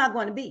 So what am I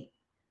going to be?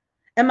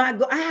 I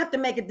have to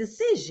make a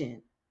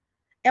decision.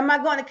 Am I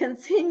going to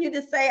continue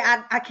to say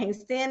I can't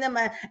stand them?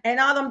 And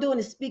all I'm doing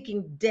is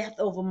speaking death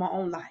over my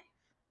own life.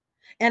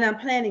 And I'm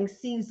planting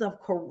seeds of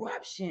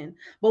corruption.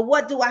 But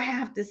what do I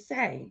have to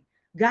say?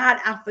 God,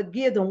 I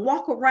forgive them.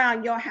 Walk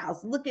around your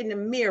house, look in the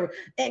mirror,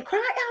 and cry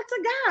out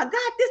to God.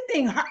 God, this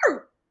thing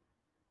hurt.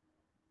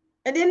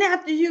 And then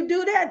after you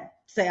do that,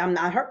 say, I'm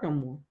not hurt no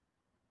more.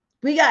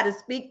 We got to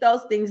speak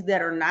those things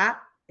that are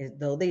not as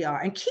though they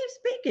are and keep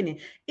speaking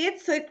it.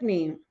 It took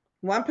me,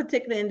 one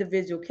particular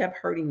individual kept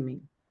hurting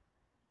me.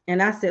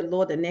 And I said,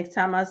 Lord, the next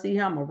time I see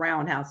her, I'm going to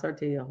roundhouse her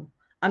tail.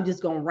 I'm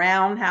just going to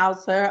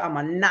roundhouse her. I'm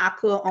going to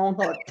knock her on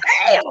her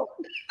tail.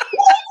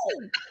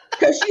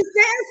 Because she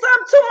said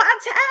something to my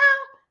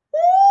child.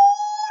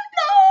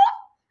 No.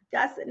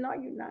 God said, no,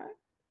 you're not.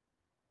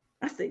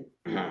 I said,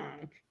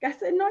 God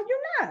said, no,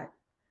 you're not.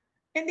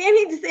 And then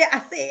he just said, I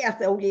said,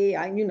 oh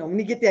yeah, when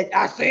you get that,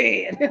 I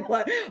said.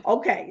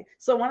 Okay.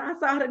 So when I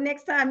saw her the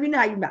next time,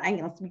 how you I ain't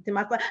gonna speak to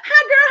my son.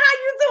 Hi girl, how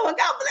you doing?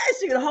 God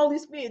bless you. The Holy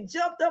Spirit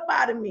jumped up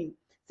out of me.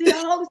 See, the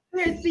Holy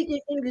Spirit speaking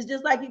English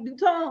just like he do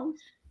tongues.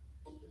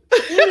 Let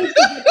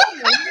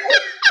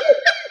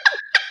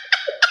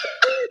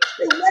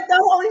the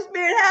Holy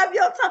Spirit have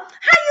your tongue.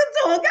 How you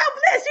doing? God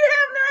bless you.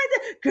 Have a nice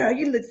day. Girl,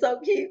 you look so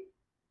cute.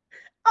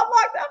 I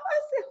walked up, I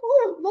said,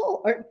 oh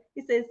Lord.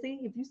 He said, see,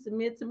 if you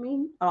submit to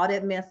me, all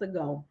that mess will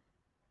go.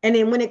 And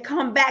then when it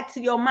come back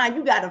to your mind,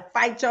 you got to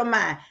fight your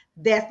mind.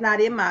 That's not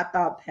in my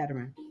thought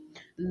pattern.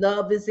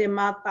 Love is in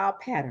my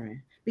thought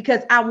pattern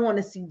because I want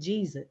to see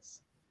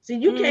Jesus. See,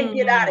 you can't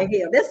get out of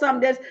here. There's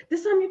something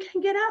you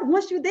can't get out.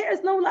 Once you're there,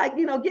 it's no like,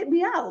 get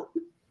me out.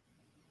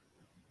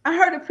 I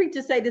heard a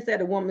preacher say this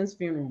at a woman's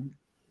funeral,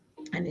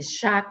 and it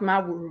shocked my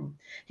world.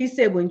 He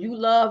said, when you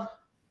love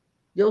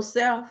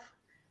yourself,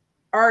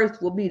 earth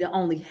will be the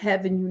only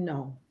heaven you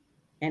know,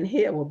 and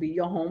hell will be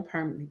your home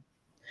permanently.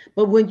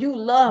 But when you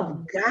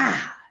love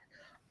God,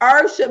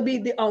 earth shall be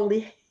the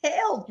only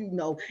hell you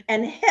know,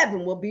 and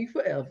heaven will be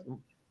forever.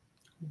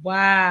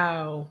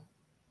 Wow.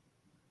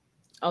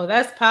 Oh,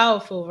 that's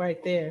powerful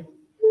right there.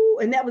 Ooh,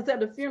 and that was at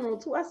the funeral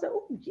too. I said,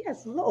 oh,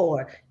 yes,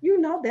 Lord.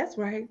 That's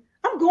right.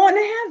 I'm going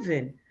to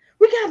heaven.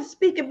 We got to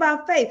speak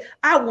about faith.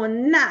 I will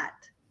not,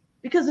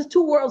 because there's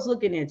two worlds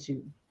looking at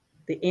you.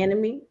 The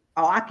enemy,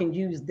 I can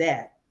use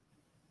that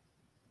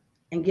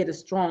and get a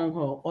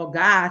stronghold. Or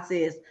God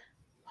says,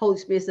 Holy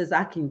Spirit says,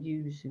 I can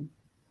use you.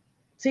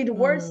 See, the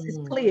word is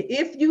clear.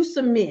 If you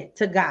submit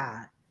to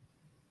God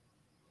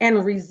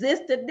and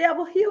resist the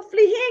devil, he'll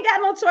flee. He ain't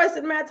got no choice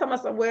in the matter. I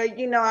said, well,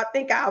 I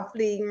think I'll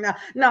flee.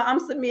 No, I'm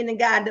submitting to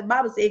God. The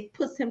Bible says it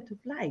puts him to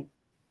flight.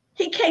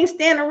 He can't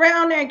stand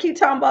around there and keep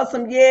talking about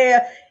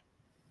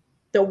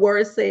the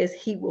word says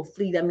he will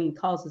flee. That means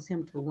causes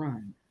him to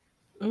run.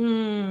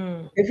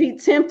 If he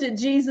tempted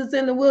Jesus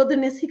in the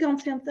wilderness, he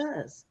gonna tempt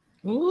us.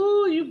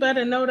 Ooh, you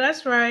better know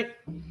that's right.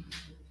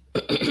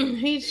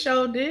 He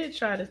sure did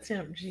try to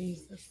tempt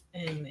Jesus,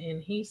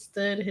 and he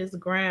stood his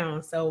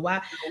ground. So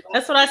why?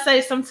 That's what I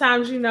say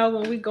sometimes.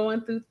 When we going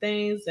through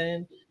things,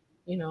 and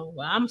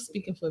I'm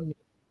speaking for me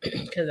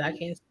because I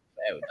can't speak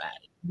for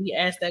everybody. We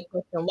asked that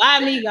question,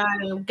 why me,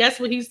 God? And guess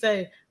what he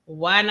said?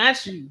 Why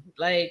not you?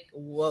 Like,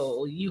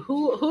 whoa, you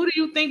who do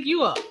you think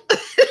you are?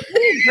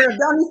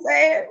 Don't he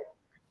say it?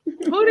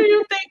 Who do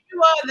you think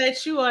you are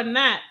that you are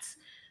not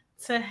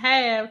to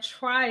have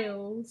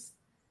trials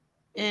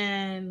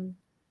and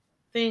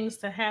things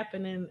to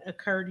happen and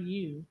occur to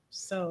you?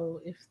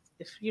 So if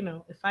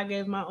I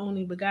gave my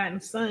only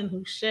begotten son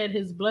who shed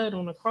his blood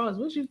on the cross,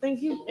 what you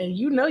think you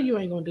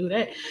ain't gonna do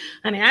that.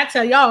 Honey, I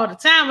tell y'all all the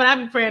time when I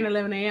be praying at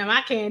 11 a.m.,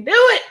 I can't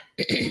do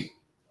it.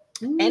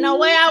 Ain't no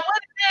way I would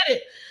have did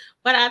it.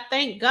 But I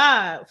thank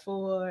God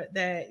for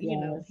that,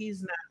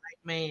 he's not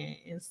like man.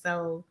 And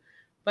so,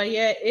 but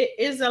yeah, it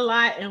is a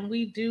lot, and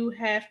we do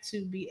have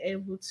to be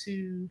able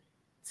to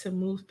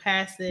move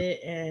past it.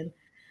 And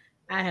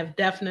I have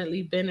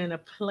definitely been in a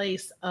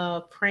place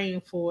of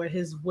praying for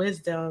his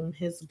wisdom,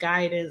 his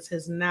guidance,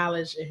 his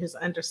knowledge, and his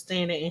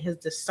understanding and his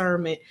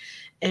discernment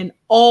in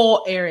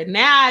all areas.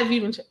 Now I've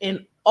even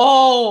in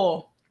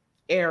all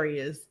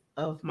areas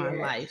of my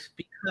life,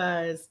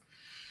 because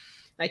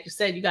like you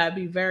said, you got to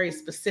be very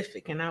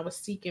specific. And I was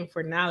seeking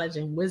for knowledge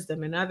and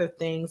wisdom and other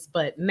things,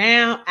 but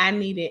now I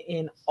need it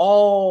in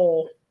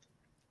all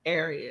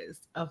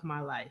areas of my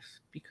life,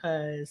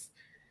 because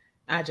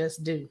I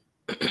just do.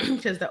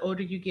 Because the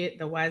older you get,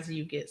 the wiser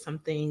you get. Some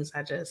things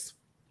I just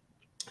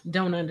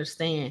don't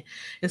understand,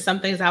 and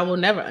some things I will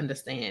never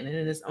understand, and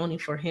it is only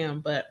for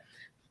him. But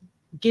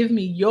give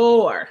me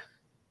your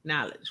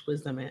knowledge,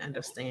 wisdom, and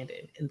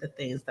understanding in the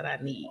things that I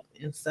need.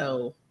 And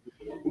so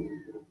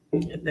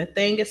the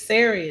thing is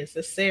serious.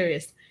 It's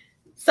serious.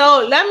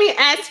 So let me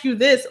ask you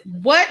this.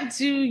 What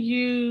do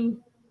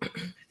you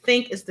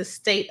think is the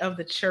state of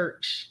the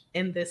church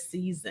in this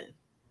season?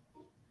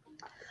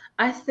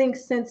 I think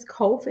since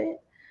COVID,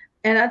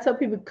 and I tell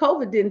people,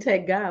 COVID didn't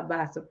take God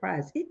by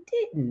surprise. It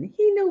didn't.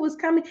 He knew it was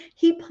coming.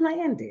 He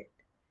planned it.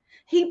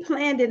 He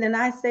planned it, and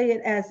I say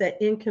it as an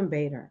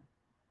incubator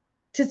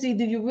to see,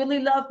 do you really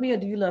love me or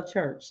do you love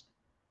church?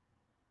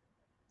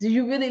 Do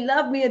you really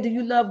love me, or do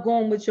you love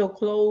going with your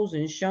clothes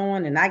and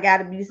showing and I got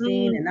to be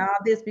seen and all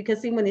this?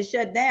 Because see, when it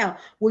shut down,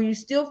 were you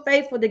still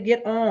faithful to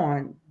get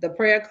on the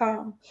prayer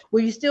call? Were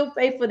you still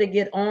faithful to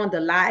get on the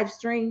live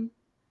stream?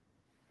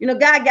 You know,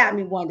 God got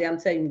me one day. I'm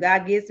telling you,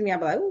 God gets me.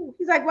 I'm like, ooh,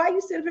 he's like, why are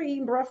you sitting here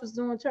eating breakfast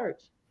doing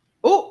church?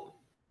 Oh,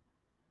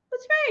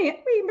 What you mean?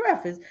 I'm eating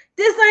breakfast.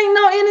 This ain't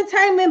no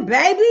entertainment,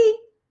 baby.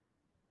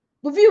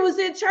 If you was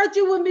in church,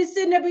 you wouldn't be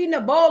sitting there eating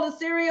a bowl of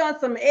cereal and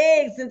some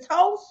eggs and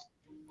toast.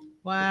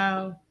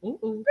 wow.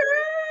 Ooh.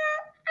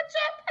 I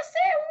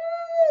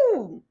said,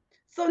 ooh.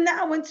 So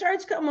now when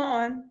church come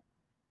on,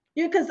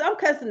 because I'm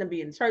cussing to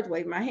be in church,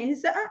 wave my hand. He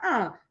said,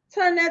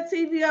 turn that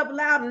TV up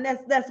loud and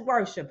let's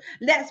worship.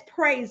 Let's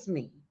praise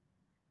me.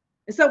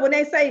 And so when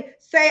they say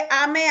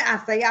amen,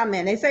 I say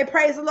amen. They say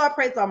praise the Lord,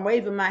 praise the Lord. I'm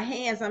waving my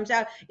hands. I'm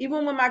shouting.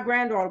 Even when my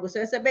granddaughter was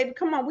there, I said, baby,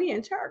 come on, we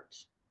in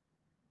church.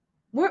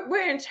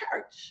 We're in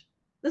church.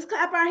 Let's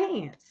clap our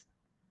hands.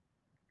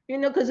 You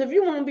know, because if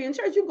you want to be in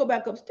church, you go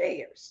back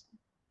upstairs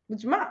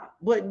with your mom.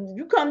 But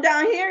you come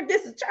down here,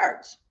 this is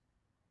church.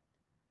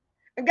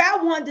 And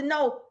God wanted to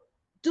know,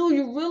 do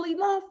you really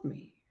love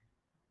me?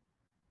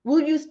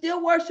 Will you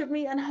still worship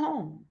me at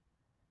home?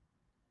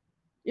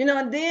 You know,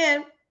 and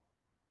then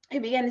he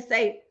began to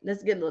say,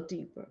 let's get a little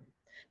deeper.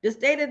 The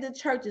state of the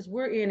church is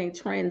we're in a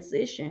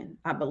transition,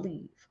 I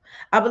believe.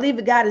 I believe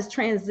that God is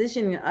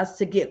transitioning us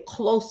to get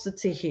closer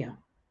to him.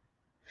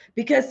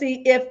 Because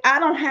see, if I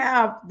don't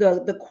have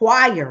the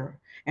choir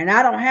and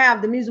I don't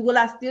have the music, will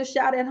I still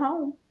shout at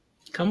home?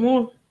 Come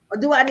on. Or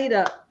do I need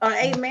a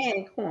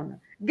amen corner?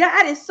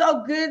 God is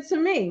so good to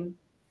me.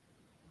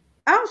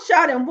 I'm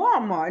shouting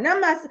Walmart. And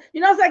I'm not,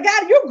 you know, I said,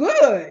 God, you're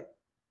good.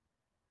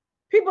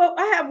 People,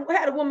 I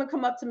had a woman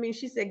come up to me and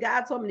she said,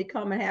 God told me to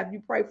come and have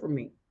you pray for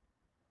me.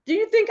 Do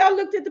you think I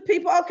looked at the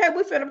people? Okay,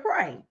 we're finna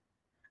pray.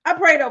 I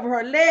prayed over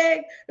her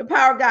leg. The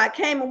power of God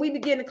came and we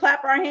began to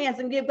clap our hands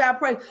and give God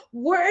praise.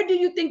 Where do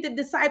you think the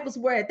disciples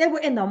were at? They were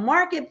in the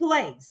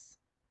marketplace.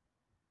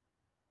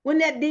 When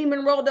that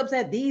demon rolled up and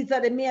said, these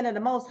are the men of the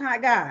Most High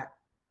God.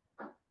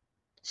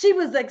 She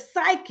was like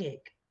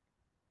psychic.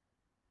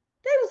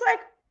 They was like,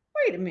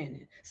 wait a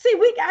minute. See,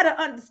 we got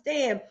to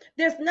understand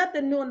there's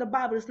nothing new in the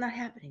Bible that's not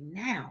happening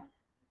now.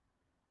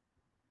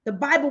 The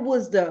Bible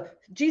was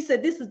Jesus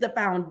said, this is the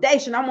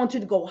foundation. I want you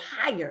to go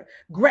higher.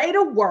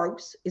 Greater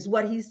works is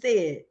what he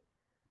said.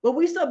 But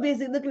we're so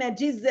busy looking at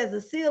Jesus as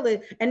a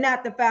ceiling and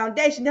not the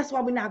foundation. That's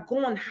why we're not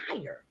going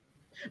higher.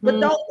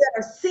 But those that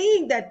are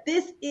seeing that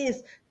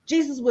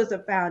Jesus was a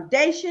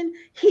foundation,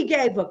 he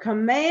gave a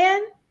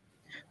command.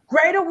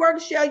 Greater work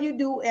shall you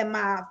do in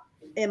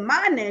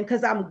my name,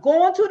 because I'm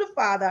going to the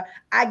Father.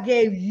 I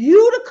gave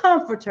you the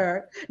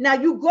comforter. Now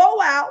you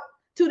go out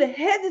to the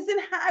hedges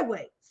and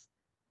highways.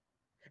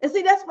 And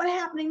see, that's what's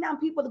happening now.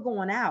 People are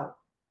going out.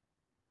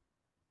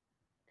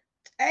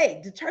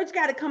 Hey, the church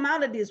got to come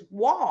out of this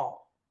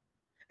wall.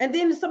 And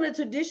then some of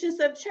the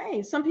traditions have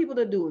changed. Some people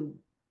are doing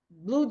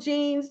blue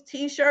jeans,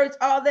 t-shirts,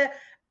 all that.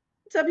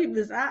 Some people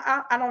listen,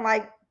 I don't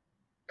like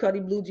cutty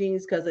blue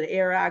jeans because of the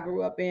era I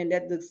grew up in.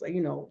 That looks like,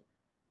 you know,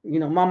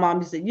 my mom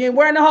used to say, you ain't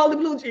wearing the holy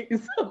blue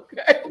jeans.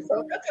 Okay.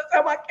 So that's just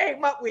how I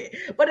came up with.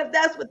 But if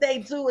that's what they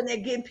do and they're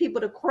getting people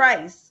to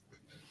Christ,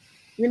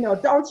 you know,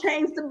 don't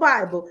change the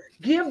Bible.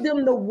 Give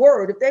them the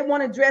word. If they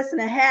want to dress in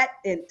a hat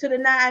and to the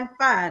nine,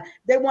 fine.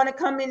 They want to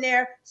come in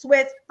there,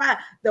 sweats, fine.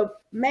 The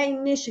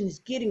main mission is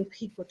getting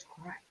people to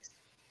Christ.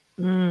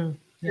 And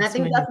I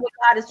think that's what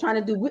God is trying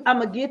to do. I'm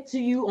going to get to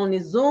you on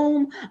this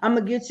Zoom. I'm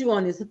going to get you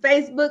on this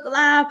Facebook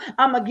Live.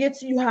 I'm going to get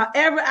to you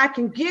however I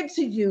can get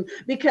to you,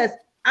 because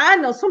I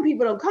know some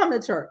people don't come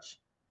to church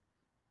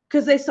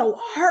because they're so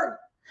hurt.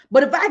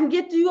 But if I can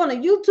get to you on a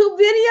YouTube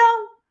video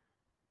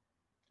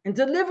and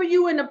deliver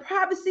you in the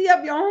privacy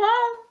of your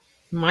home,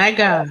 my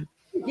God,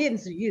 I'm getting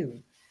to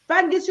you. If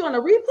I can get you on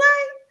a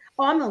replay,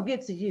 I'm going to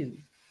get to you.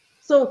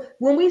 So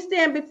when we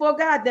stand before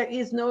God, there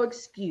is no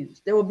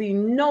excuse. There will be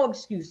no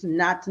excuse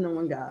not to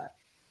knowing God.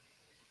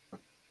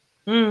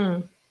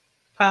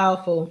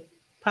 Powerful.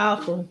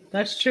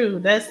 That's true.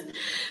 That's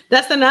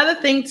another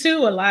thing too.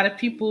 A lot of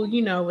people,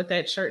 you know, with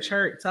that church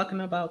hurt,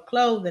 talking about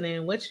clothing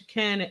and what you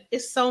can.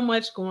 It's so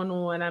much going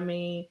on. I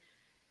mean,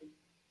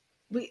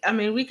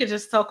 we could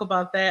just talk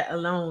about that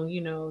alone.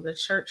 You know, the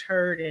church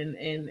hurt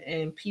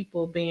and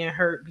people being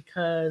hurt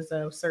because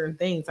of certain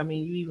things. I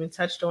mean, you even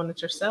touched on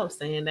it yourself,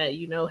 saying that,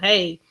 you know,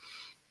 hey,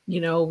 you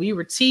know, we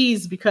were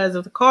teased because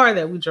of the car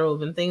that we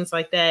drove and things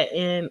like that.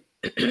 And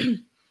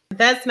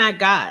that's not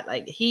God.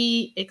 Like,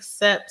 he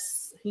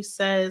accepts, he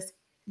says,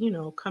 you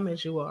know, come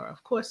as you are.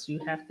 Of course you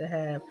have to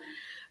have,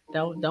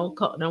 don't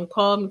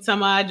call me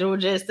Tamar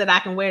Georgia that I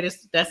can wear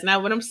this. That's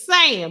not what I'm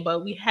saying.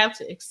 But we have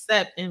to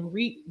accept and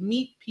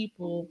meet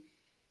people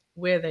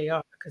where they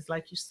are. Because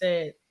like you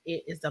said,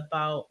 it is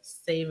about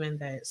saving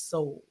that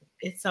soul.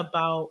 It's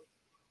about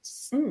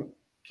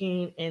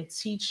speaking and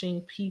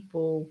teaching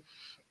people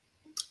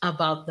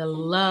about the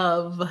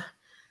love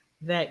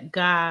that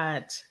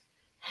God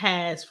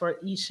has for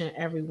each and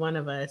every one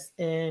of us,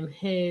 and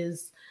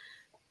his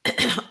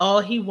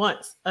all he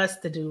wants us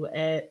to do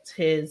as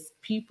his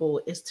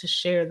people is to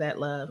share that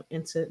love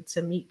and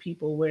to meet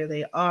people where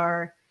they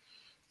are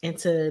and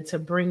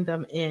to bring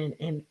them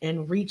in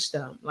and reach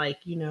them, like,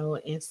 you know.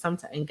 And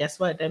sometimes, and guess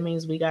what, that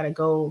means we got to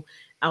go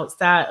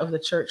outside of the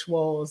church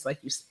walls, like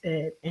you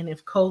said. And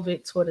if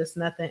COVID taught us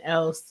nothing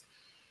else,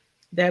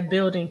 that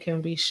building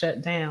can be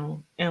shut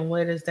down. And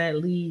where does that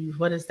leave?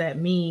 What does that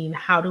mean?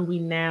 How do we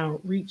now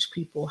reach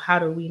people? How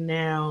do we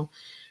now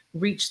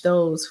reach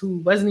those who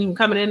wasn't even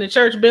coming in the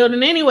church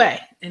building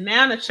anyway? And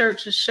now the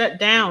church is shut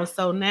down.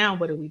 So now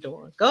what are we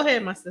doing? Go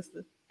ahead, my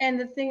sister. And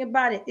the thing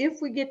about it,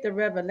 if we get the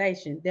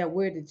revelation that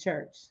we're the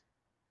church,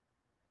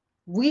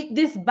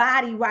 this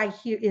body right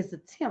here is a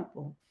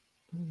temple.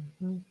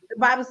 Mm-hmm. The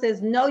Bible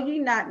says, know ye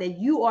not that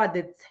you are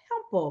the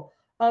temple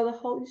of the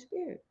Holy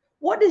Spirit.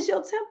 What does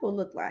your temple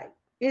look like?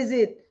 Is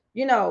it,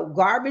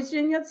 garbage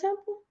in your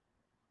temple?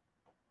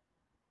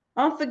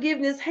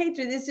 Unforgiveness,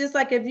 hatred. It's just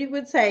like if you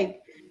would take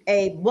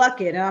a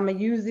bucket, and I'm going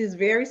to use this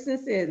very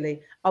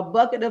sincerely, a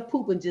bucket of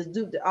poop and just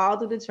do it all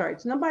to the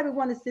church. Nobody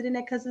want to sit in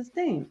there because it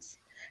stinks.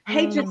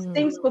 Hatred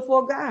stinks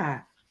before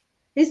God.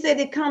 He said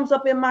it comes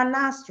up in my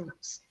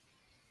nostrils.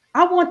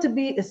 I want to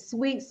be a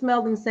sweet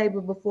smelling savor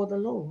before the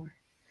Lord.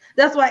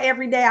 That's why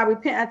every day I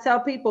repent. I tell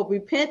people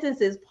repentance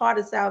is part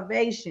of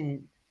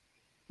salvation.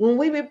 When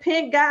we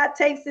repent, God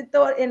takes it,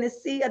 throw it in the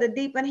sea of the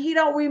deep, and he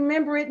don't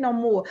remember it no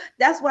more.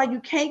 That's why you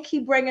can't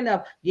keep bringing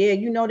up,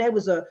 there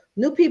was a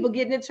new people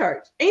getting in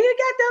church. Ain't it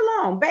got that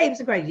long? Babes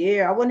are great.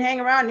 Yeah, I wouldn't hang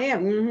around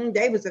them.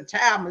 They was a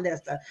child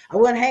molester. I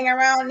wouldn't hang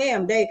around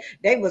them. They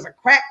was a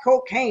crack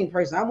cocaine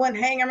person. I wouldn't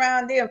hang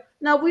around them.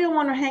 No, we don't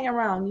want to hang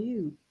around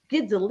you.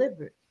 Get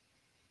delivered.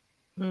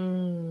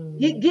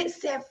 Get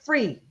set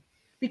free.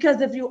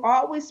 Because if you're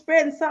always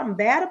spreading something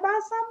bad about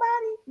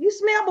somebody, you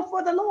smell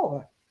before the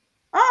Lord.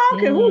 Oh,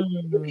 okay.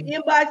 You can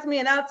inbox me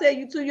and I'll tell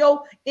you to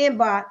your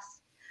inbox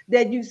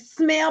that you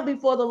smell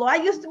before the Lord.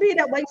 I used to be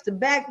that way, to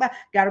backbite,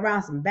 got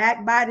around some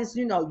backbiters,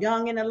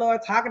 young in the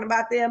Lord, talking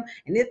about them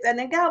and this, and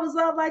then God was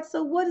all like,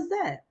 so what is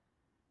that?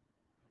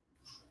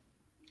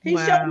 He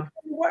showed me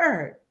the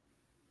word.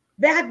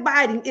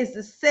 Backbiting is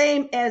the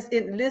same as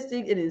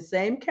listing in the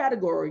same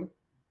category.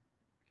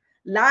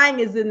 Lying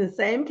is in the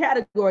same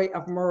category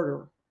of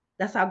murder.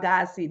 That's how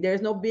God sees.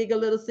 There's no big or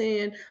little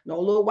sin, no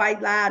little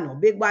white lie, no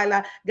big white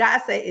lie. God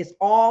said it's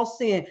all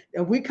sin.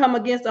 And we come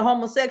against the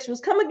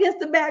homosexuals, come against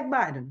the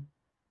backbiter,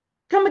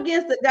 come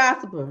against the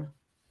gossiper.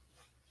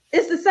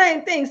 It's the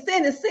same thing.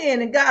 Sin is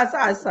sin in God's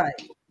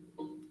eyesight.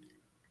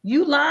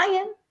 You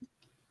lying?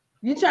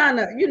 You trying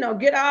to,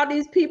 get all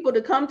these people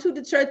to come to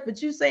the church,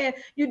 but you saying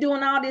you're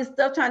doing all this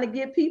stuff trying to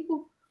get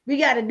people. We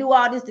got to do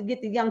all this to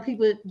get the young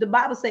people. The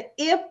Bible said,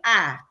 if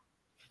I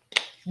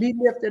be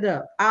lifted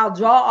up, I'll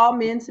draw all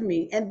men to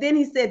me. And then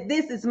he said,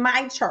 this is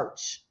my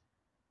church.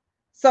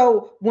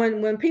 So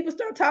when people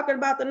start talking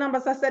about the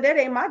numbers, I said, that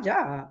ain't my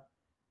job.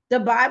 The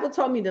Bible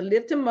told me to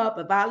lift him up.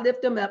 If I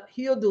lift him up,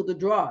 he'll do the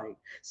drawing.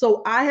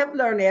 So I have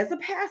learned as a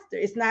pastor,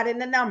 it's not in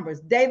the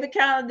numbers. David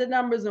counted the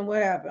numbers and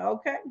what happened.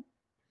 Okay.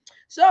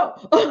 So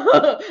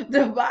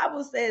the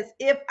Bible says,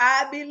 if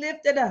I be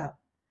lifted up,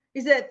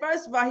 he said,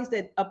 first of all, he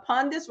said,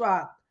 upon this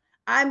rock,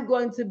 I'm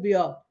going to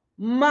build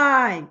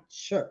my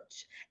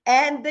church,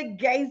 and the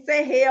gates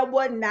of hell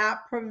will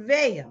not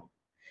prevail.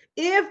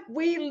 If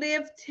we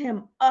lift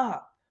him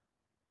up,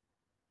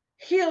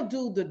 he'll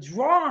do the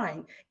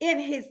drawing in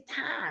his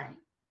time.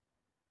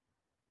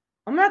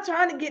 I'm not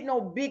trying to get no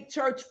big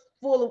church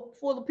full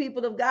of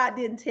people if God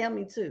didn't tell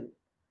me to.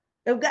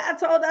 If God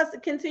told us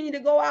to continue to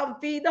go out and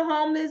feed the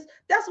homeless,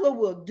 that's what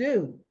we'll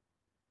do.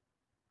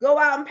 Go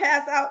out and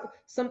pass out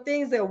some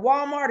things at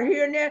Walmart or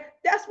here and there.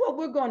 That's what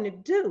we're going to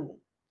do.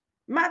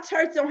 My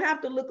church don't have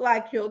to look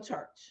like your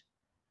church.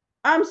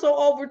 I'm so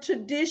over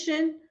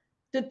tradition.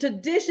 The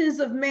traditions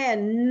of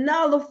man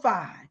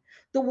nullify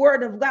the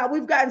word of God.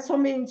 We've gotten so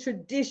many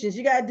traditions.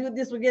 You got to do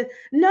this again.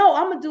 No,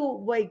 I'm going to do it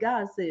the way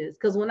God says.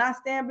 Because when I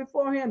stand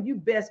before him, you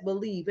best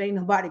believe ain't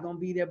nobody going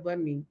to be there but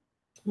me.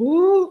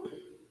 Ooh.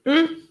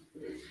 All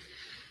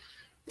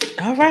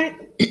right.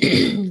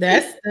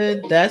 That's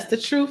the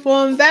truth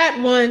on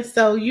that one.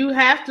 So you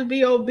have to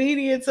be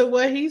obedient to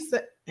what he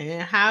said.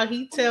 And how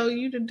he tell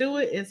you to do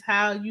it is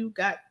how you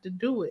got to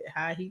do it.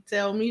 How he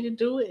tell me to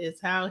do it is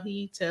how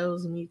he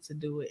tells me to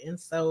do it. And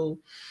so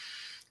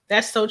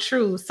that's so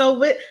true. So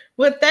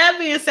with that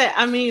being said,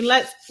 I mean,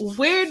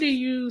 where do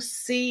you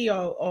see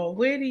or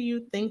where do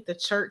you think the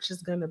church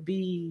is going to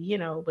be,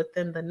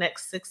 within the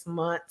next 6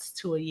 months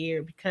to a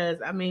year? Because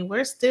I mean,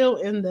 we're still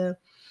in the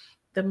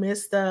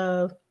midst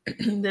of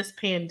this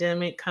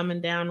pandemic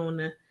coming down on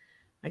the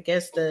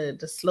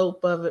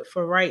slope of it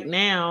for right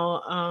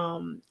now.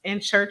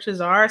 And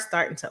churches are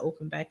starting to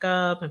open back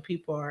up and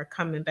people are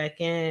coming back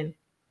in.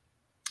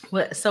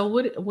 What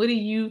do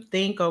you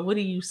think, or what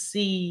do you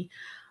see?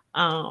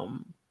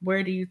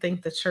 Where do you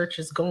think the church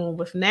is going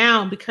with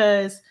now?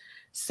 Because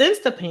since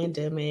the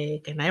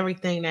pandemic and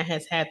everything that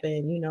has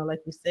happened,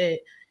 like you said,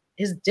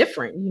 is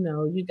different. You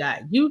know, you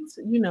got youth,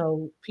 you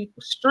know,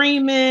 people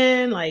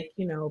streaming, like,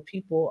 you know,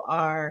 people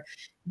are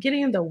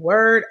getting the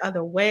word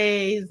other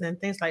ways and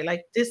things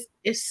like this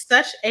is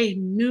such a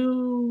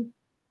new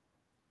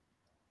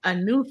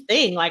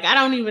thing. Like, I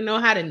don't even know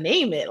how to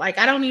name it. Like,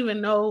 I don't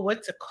even know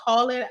what to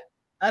call it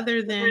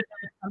other than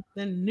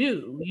something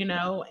new, you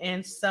know?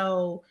 And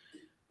so,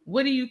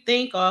 what do you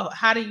think, or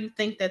how do you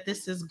think that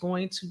this is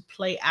going to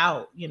play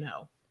out, you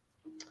know?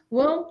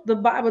 Well, the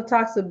Bible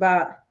talks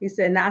about, he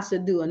said, now I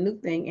shall do a new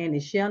thing and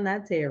it shall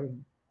not tarry.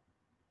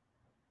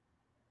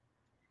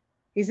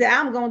 He said,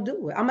 I'm going to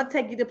do it. I'm going to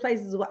take you to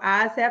places where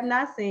eyes have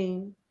not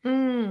seen,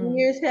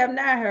 ears have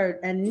not heard,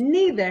 and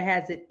neither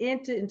has it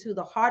entered into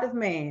the heart of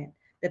man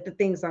that the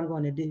things I'm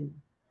going to do.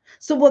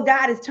 So what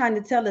God is trying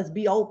to tell us,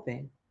 be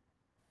open.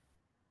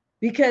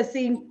 Because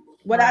see,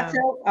 what I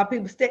tell our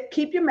people,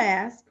 keep your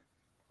mask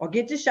or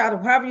get your shot or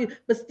however you,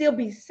 but still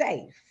be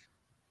safe.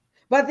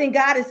 But I think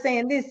God is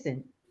saying,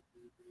 listen,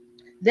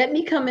 let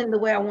me come in the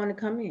way I want to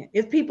come in.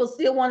 If people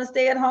still want to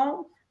stay at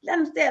home, let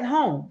them stay at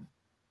home.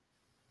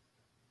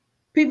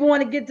 People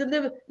want to get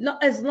delivered. No,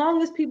 as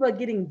long as people are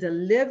getting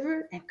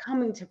delivered and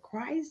coming to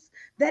Christ,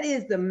 that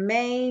is the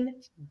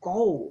main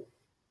goal.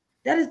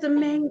 That is the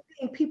main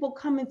thing, people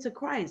coming to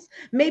Christ.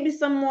 Maybe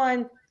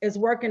someone is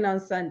working on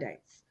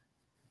Sundays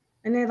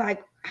and they're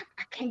like,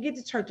 I can't get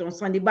to church on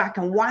Sunday, but I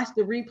can watch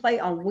the replay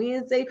on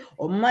Wednesday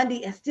or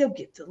Monday and still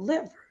get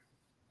delivered.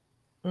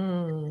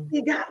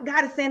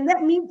 God is saying,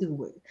 let me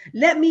do it.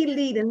 Let me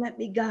lead and let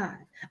me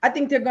guide. I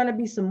think there are going to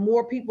be some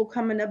more people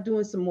coming up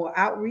doing some more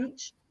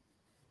outreach.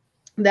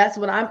 That's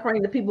what I'm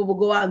praying, that people will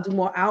go out and do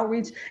more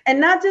outreach, and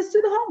not just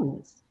to the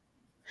homeless.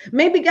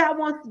 Maybe God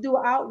wants to do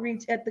an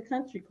outreach at the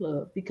country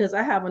club because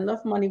I have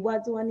enough money. Why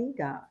do I need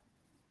God?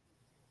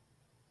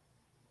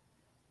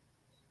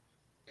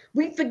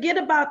 We forget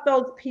about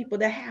those people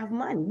that have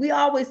money. We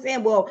always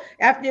saying, well,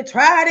 after you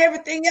tried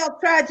everything else,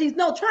 try Jesus.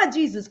 No, try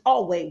Jesus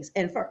always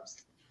and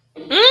first.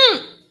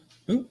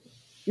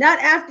 Not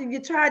after you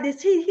try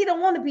this. He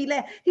don't want to be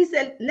last. He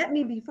said, let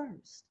me be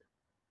first.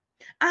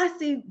 I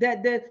see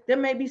that there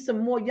may be some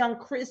more young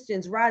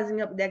Christians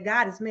rising up that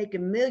God is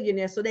making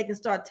millionaires so they can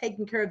start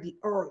taking care of the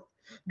earth.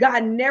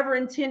 God never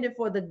intended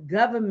for the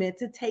government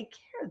to take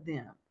care of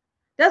them.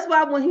 That's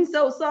why when he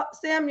told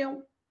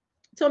Samuel,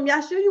 told him,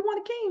 y'all sure you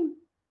want a king?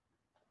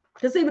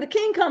 Because see, when the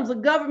king comes, a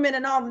government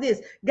and all of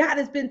this, God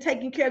has been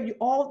taking care of you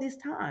all this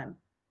time.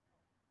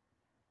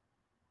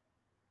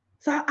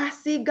 So I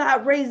see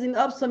God raising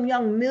up some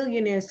young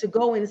millionaires to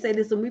go in and say,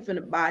 listen, we're going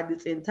to buy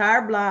this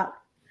entire block.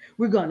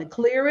 We're going to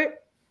clear it.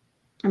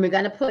 And we're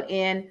going to put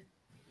in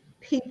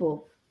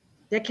people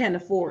that can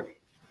afford it.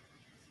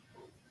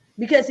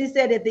 Because he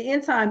said at the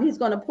end time, he's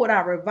going to put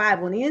out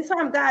revival. And the end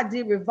time God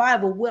did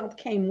revival, wealth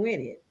came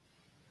with it.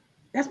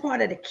 That's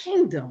part of the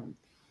kingdom.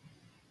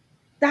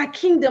 Thy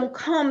kingdom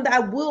come, thy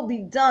will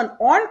be done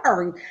on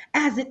earth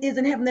as it is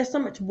in heaven. There's so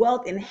much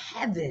wealth in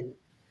heaven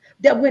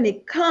that when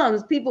it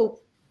comes,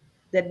 people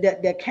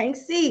that can't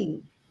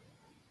see,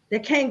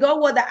 that can't go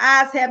where the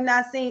eyes have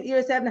not seen,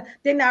 ears have not,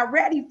 they're not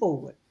ready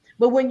for it.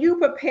 But when you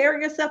prepare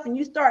yourself and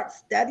you start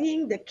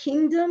studying the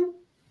kingdom,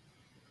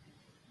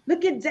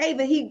 look at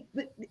David. He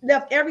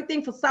left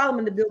everything for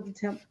Solomon to build the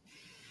temple.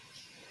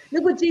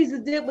 Look what Jesus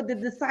did with the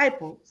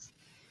disciples.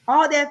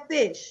 All that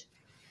fish,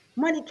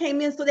 money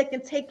came in so they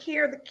can take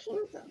care of the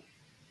kingdom.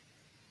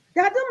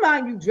 God don't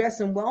mind you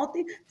dressing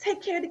wealthy.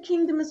 Take care of the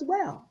kingdom as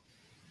well.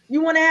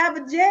 You want to have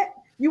a jet?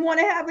 You want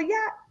to have a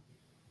yacht?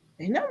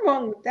 Ain't nothing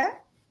wrong with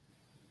that.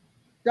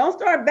 Don't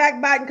start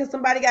backbiting because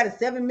somebody got a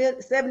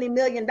 $70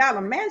 million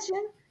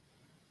mansion.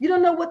 You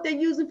don't know what they're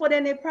using for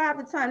in their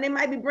private time. They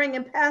might be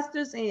bringing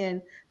pastors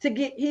in to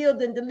get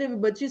healed and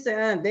delivered, but you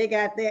say, they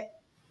got that.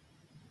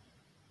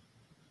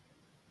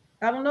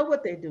 I don't know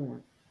what they're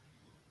doing.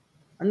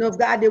 I know if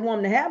God didn't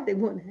want them to have, they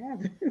wouldn't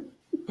have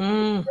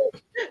it.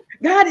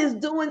 God is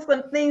doing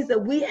some things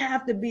that we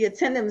have to be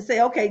attentive and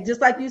say, okay, just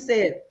like you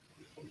said,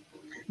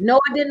 Noah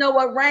didn't know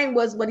what rain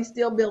was, but he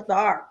still built the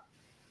ark.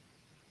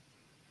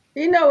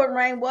 He knew what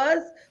rain was,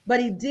 but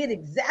he did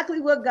exactly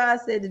what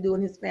God said to do,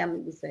 and his family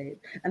was saved.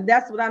 And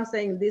that's what I'm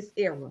saying in this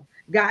era.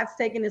 God's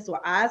taking this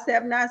where eyes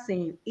have not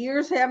seen,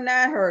 ears have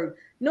not heard.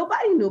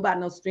 Nobody knew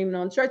about no streaming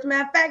on church.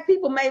 Matter of fact,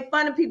 people made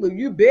fun of people.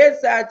 You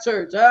bedside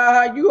church.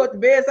 You at the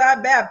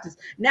bedside Baptist.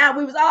 Now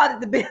we was all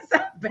at the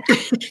bedside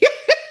Baptist.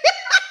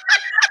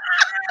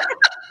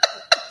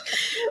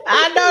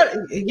 I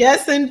know.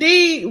 Yes,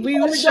 indeed. We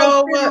would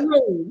show up.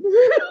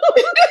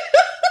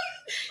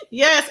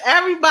 Yes,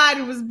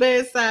 everybody was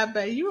bedside,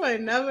 but you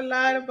ain't never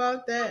lied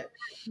about that.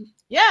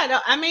 Yeah, no,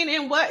 I mean,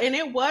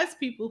 it was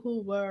people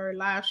who were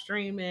live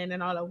streaming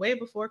and all the way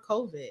before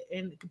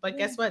COVID. But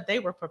guess what? They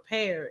were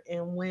prepared.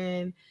 And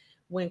when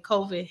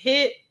COVID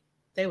hit,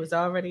 they was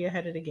already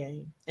ahead of the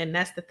game. And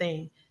that's the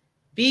thing.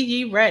 Be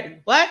ye ready.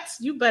 What?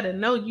 You better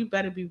know, you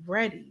better be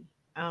ready.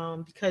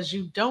 because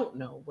you don't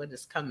know what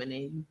is coming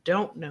and you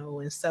don't know.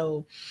 And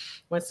so,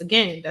 once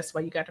again, that's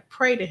why you got to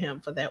pray to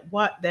Him for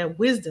that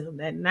wisdom,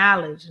 that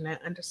knowledge, and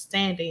that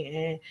understanding,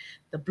 and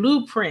the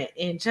blueprint,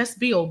 and just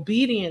be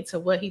obedient to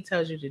what He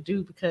tells you to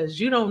do, because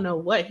you don't know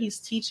what He's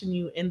teaching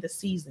you in the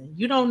season.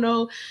 You don't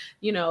know,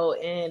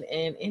 and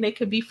it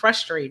could be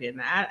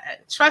frustrating.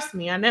 Trust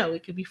me, I know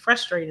it could be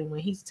frustrating when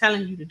He's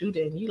telling you to do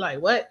that, and you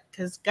like, what?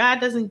 Because God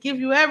doesn't give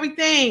you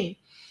everything,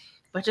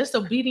 but just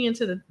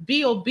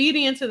be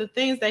obedient to the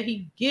things that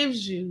He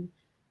gives you,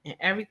 and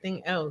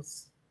everything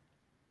else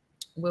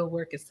will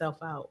work itself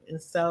out. And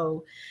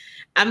so,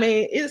 I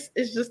mean, it's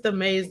just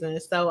amazing.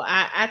 So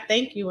I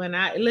thank you, and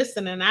I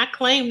listen, and I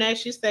claim that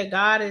she said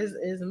God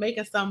is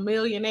making some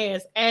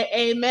millionaires.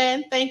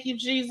 Amen. Thank you,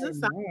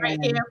 Jesus. I'm right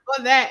here Amen.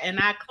 for that, and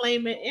I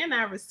claim it and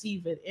I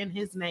receive it in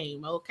His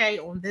name. Okay,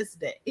 on this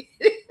day.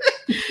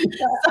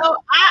 So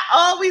I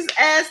always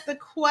ask the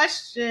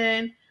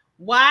question,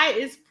 why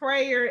is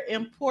prayer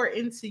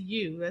important to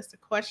you? That's the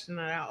question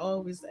that I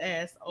always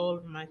ask all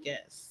of my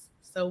guests.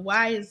 So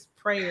why is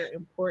prayer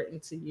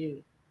important to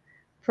you?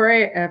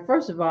 Prayer,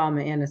 first of all, I'm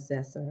an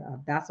intercessor.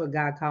 That's what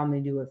God called me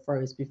to do at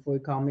first before He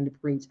called me to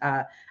preach.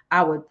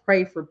 I would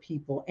pray for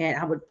people, and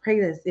I would pray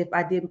as if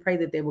I didn't pray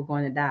that they were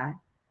going to die.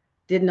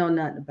 Didn't know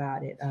nothing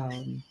about it.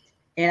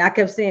 And I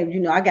kept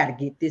saying, I got to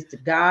get this to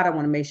God. I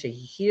want to make sure He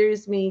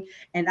hears me.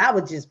 And I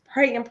would just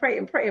pray and pray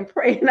and pray and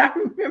pray. And I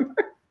remember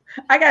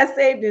I got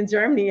saved in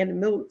Germany in the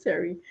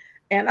military,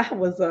 and I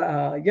was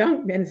a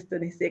young minister.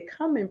 They said,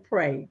 "Come and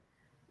pray."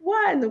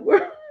 Why in the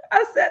world?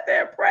 I sat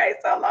there and prayed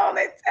so long.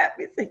 They tapped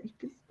me and said, "You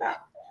can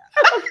stop."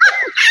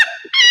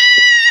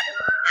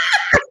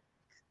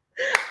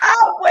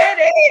 I went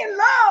in,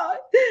 Lord,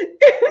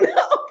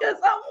 because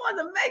I want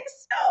to make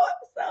sure.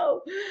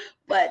 So,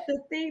 but the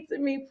thing to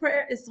me,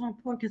 prayer is so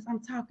important because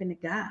I'm talking to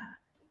God.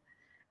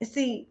 And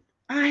see,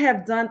 I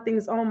have done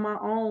things on my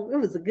own. It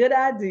was a good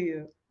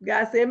idea.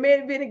 God said it may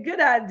have been a good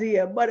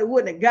idea, but it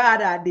wasn't a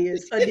God idea,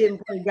 so it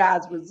didn't bring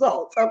God's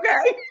results.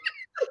 Okay.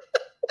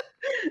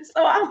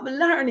 So I'm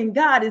learning,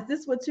 God, is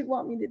this what you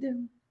want me to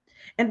do?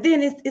 And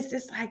then it's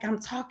just like I'm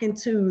talking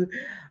to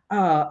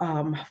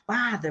my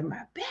father,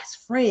 my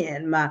best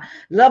friend, my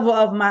lover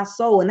of my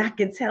soul, and I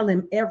can tell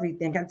him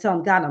everything. I can tell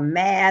him, God, I'm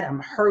mad,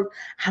 I'm hurt,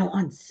 I don't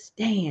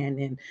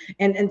understand,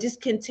 and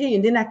just continue.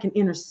 And then I can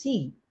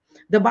intercede.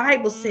 The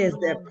Bible says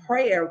that Mm.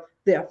 prayer,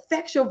 the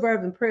effectual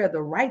fervent prayer of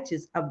the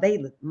righteous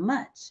availeth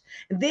much.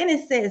 And then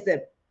it says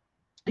that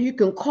you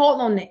can call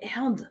on the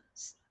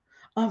elders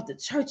of the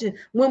church. And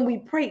when we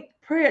pray,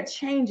 prayer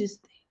changes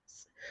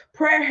things.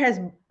 Prayer has,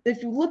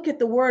 if you look at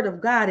the word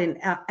of God in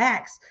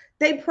Acts,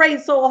 they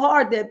prayed so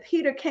hard that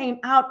Peter came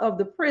out of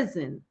the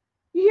prison.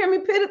 You hear me?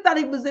 Peter thought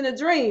he was in a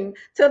dream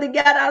till he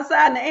got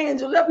outside and the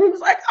angel left. And he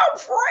was like, I'm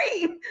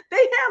free. They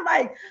had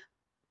like,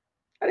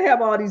 I'd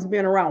have all these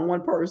men around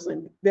one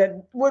person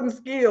that wasn't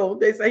skilled.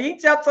 They say he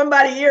chopped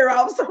somebody's ear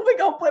off. So we're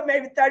going to put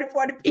maybe 30,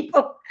 40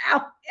 people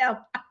out.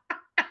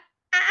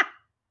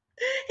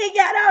 He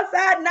got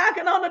outside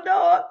knocking on the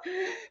door.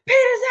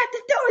 Peter's at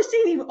the door. She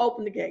didn't even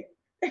open the gate.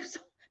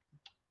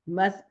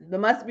 There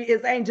must be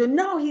his angel.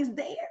 No, he's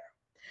there.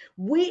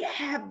 We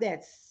have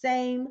that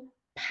same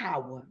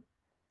power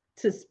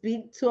to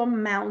speak to a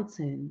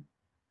mountain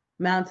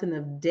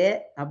of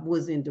debt. I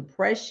was in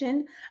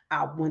depression.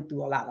 I went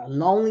through a lot of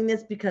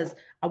loneliness because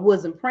I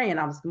wasn't praying.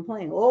 I was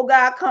complaining. Oh,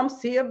 God, come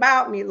see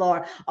about me,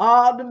 Lord.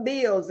 All the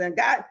bills. And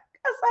God,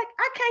 God's like,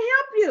 I can't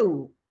help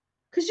you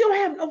because you don't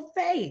have no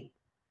faith.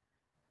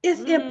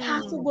 It's Mm.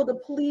 impossible to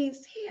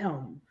please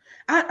Him.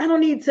 I don't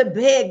need to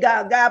beg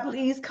God, God,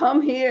 please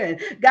come here,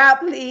 and God,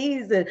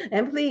 please,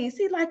 and please.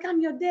 He's like, I'm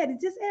your daddy.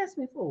 Just ask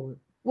me for it.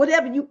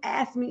 Whatever you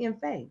ask me in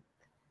faith.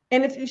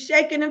 And if you're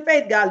shaking in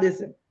faith, God,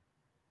 listen,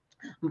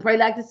 I'm pray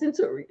like the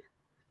centurion.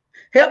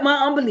 Help my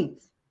unbelief.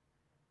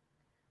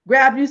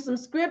 Grab you some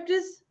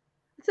scriptures.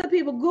 I tell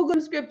people, Google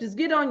them scriptures.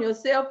 Get on your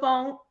cell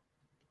phone.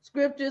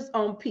 Scriptures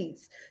on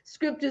peace.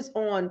 Scriptures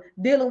on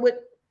dealing with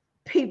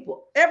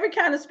people. Every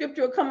kind of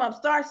scripture will come up.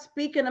 Start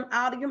speaking them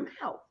out of your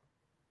mouth.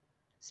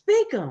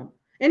 Speak them.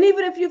 And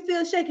even if you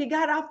feel shaky,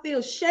 God, I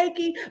feel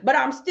shaky, but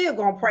I'm still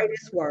going to pray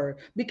this word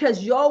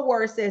because your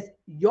word says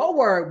your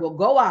word will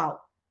go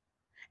out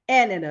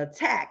and an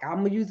attack. I'm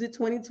going to use it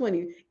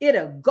 2020.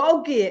 It'll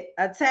go get,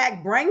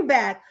 attack, bring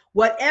back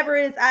whatever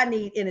it is I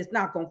need, and it's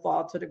not going to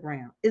fall to the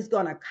ground. It's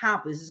going to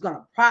accomplish, it's going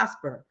to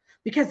prosper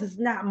because it's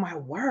not my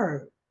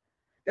word.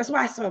 That's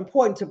why it's so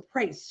important to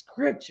pray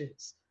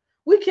scriptures.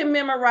 We can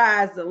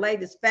memorize the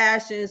latest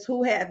fashions,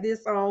 who had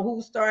this on,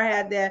 who star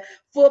had that,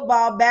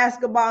 football,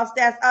 basketball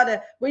stats,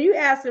 other. But you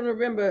ask them to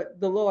remember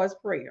the Lord's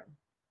Prayer.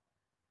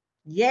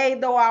 Yea,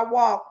 though I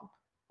walk,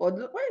 or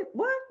wait,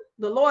 what?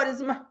 The Lord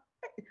is my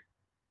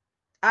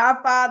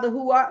our Father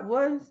who art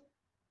was.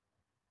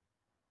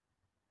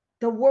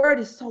 The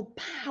word is so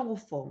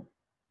powerful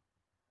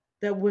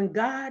that when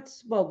God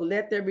spoke,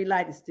 let there be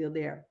light, is still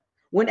there.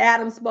 When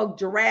Adam spoke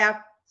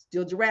giraffe,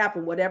 still giraffe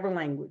in whatever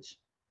language.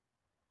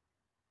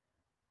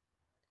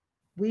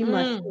 We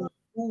must Mm.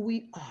 who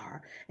we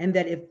are, and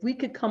that if we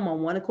could come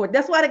on one accord,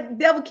 that's why the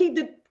devil keep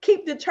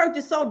the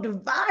churches so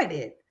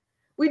divided.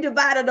 We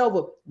divided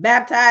over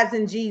baptized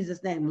in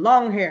Jesus' name,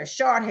 long hair,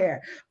 short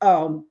hair,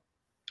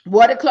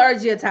 wear the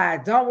clergy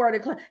attire, don't wear the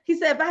clergy. He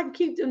said, if I can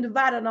keep them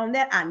divided on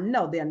that, I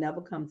know they'll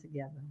never come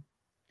together.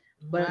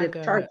 But My if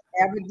God. church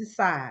ever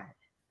decide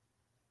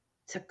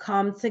to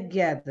come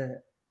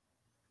together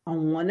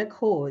on one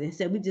accord and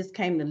said, we just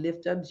came to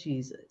lift up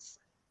Jesus.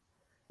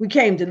 We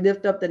came to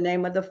lift up the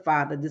name of the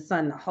Father, the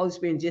Son, the Holy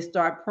Spirit, and just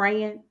start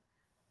praying,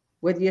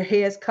 whether your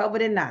hair is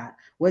covered or not,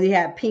 whether you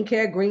have pink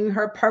hair, green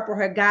hair, purple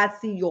hair, God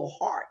see your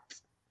heart.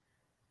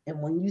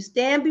 And when you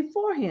stand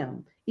before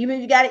him, even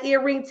if you got an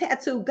earring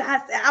tattoo,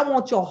 God said, I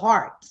want your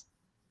heart.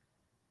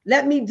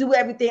 Let me do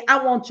everything.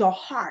 I want your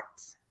heart.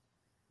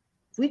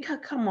 If we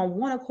could come on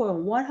one accord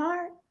and one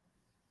heart,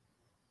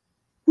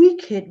 we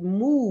could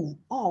move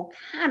all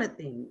kind of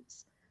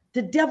things.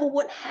 The devil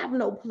would have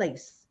no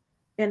place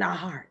in our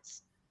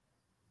hearts.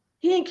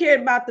 He ain't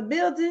cared about the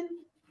building.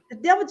 The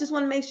devil just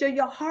want to make sure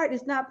your heart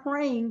is not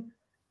praying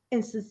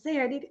in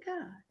sincerity to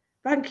God.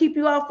 If I can keep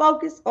you all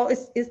focused, or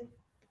it's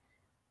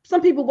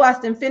some people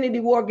watch the Infinity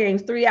War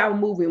games, 3-hour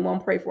movie, and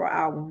won't pray for an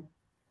hour.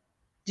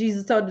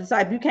 Jesus told the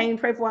disciples, you can't even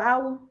pray for an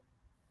hour?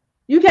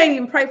 You can't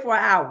even pray for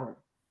an hour.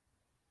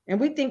 And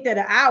we think that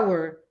an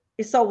hour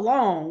is so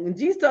long. And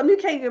Jesus told me, you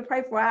can't even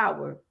pray for an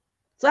hour.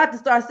 So I have to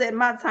start setting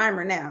my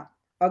timer now.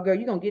 Oh, girl,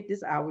 you're going to get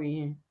this hour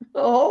in.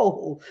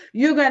 Oh,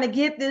 you're going to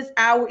get this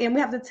hour in.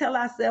 We have to tell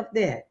ourselves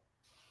that.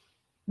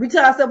 We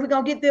tell ourselves we're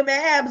going to get them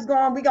abs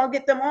going. We're going to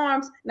get them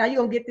arms. Now you're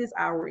going to get this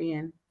hour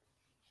in.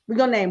 We're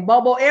going to name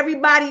Bobo,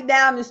 everybody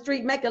down the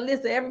street. Make a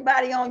list of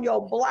everybody on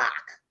your block.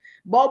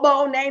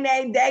 Bobo,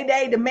 Nene, Day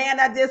Day, the man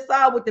I just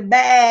saw with the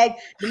bag,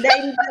 the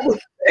lady that was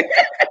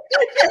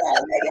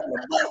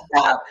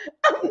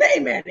I'm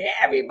naming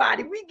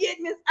everybody. We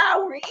getting this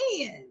hour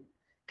in.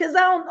 Because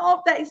I don't know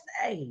if they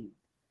saved.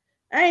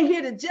 I ain't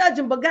here to judge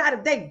them, but God,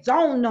 if they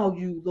don't know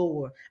you,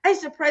 Lord, I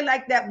used to pray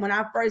like that when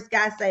I first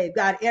got saved.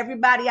 God,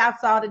 everybody I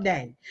saw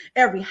today,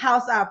 every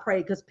house I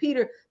prayed, because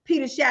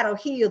Peter's shadow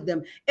healed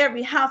them.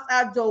 Every house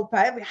I drove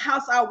by, every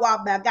house I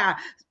walked by, God,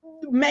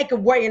 make a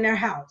way in their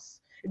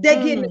house. If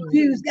they're getting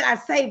abused, God,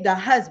 save the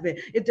husband.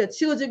 If the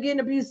children getting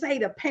abused,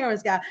 save the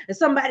parents, God. If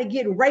somebody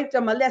getting raped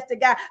or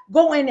molested, God,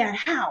 go in their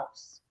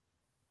house.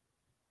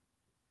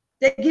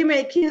 They get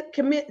ready to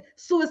commit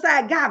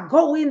suicide, God,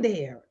 go in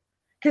there.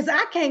 Because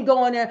I can't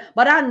go in there,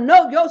 but I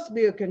know your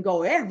spirit can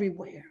go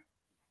everywhere.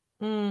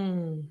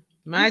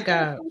 My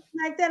God.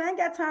 Like that, I ain't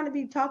got time to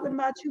be talking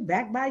about you,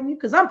 backbiting you,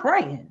 because I'm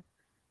praying.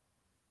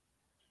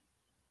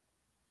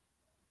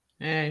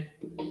 Hey,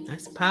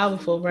 that's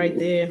powerful right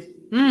there.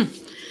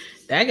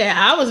 That guy,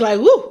 I was like,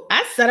 woo,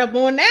 I set up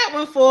on that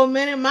one for a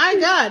minute. My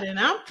God. And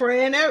I'm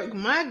praying.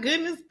 My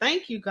goodness.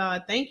 Thank you,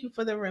 God. Thank you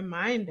for the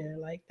reminder.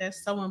 Like,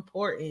 that's so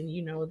important,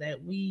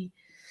 that we,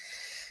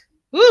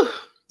 woo,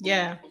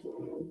 yeah,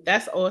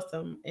 that's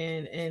awesome.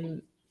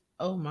 And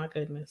oh my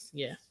goodness.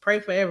 Yeah. Pray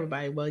for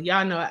everybody. Well,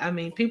 y'all know, I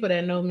mean, people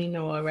that know me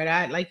know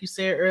already. Like you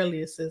said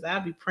earlier, sis,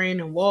 I'll be praying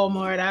in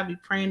Walmart. I'll be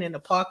praying in the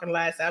parking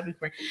lots. I'll be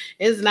praying.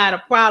 It's not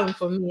a problem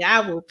for me. I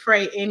will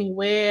pray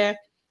anywhere,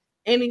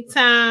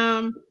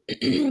 anytime,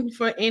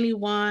 for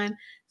anyone.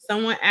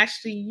 Someone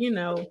actually,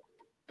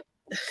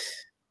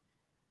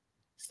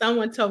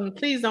 someone told me,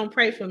 please don't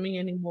pray for me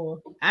anymore.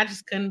 I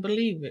just couldn't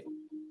believe it.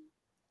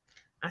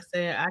 I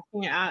said, I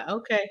can't.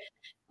 Okay,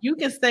 you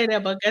can stay there,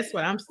 but guess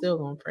what? I'm still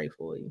going to pray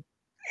for you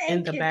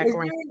in the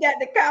background. You got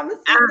the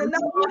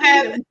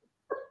conversation.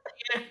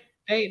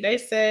 Yeah, they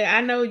said,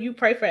 I know you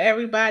pray for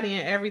everybody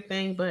and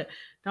everything, but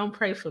don't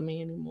pray for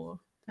me anymore.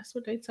 That's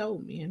what they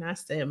told me. And I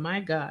said,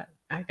 my God,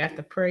 I got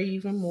to pray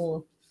even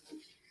more.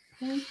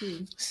 Thank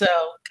you. So,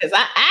 because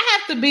I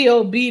have to be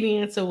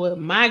obedient to what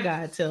my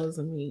God tells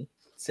me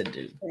to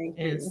do.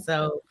 And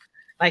so,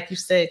 like you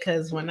said,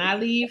 because when I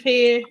leave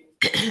here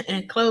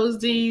and close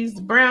these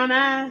brown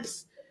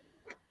eyes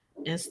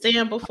and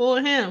stand before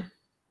him,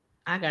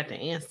 I got the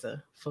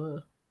answer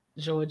for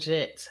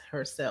Georgette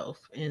herself,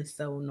 and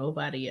so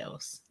nobody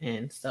else.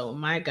 And so,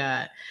 my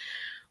God.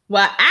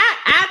 Well,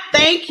 I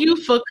thank you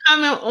for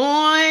coming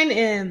on.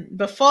 And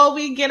before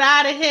we get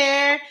out of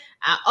here,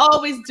 I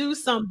always do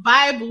some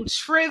Bible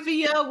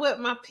trivia with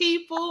my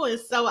people. And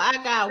so I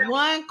got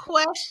one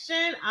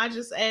question. I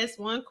just asked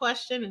one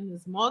question and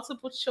it's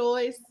multiple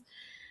choice.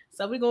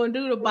 So we're going to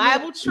do the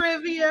Bible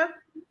trivia.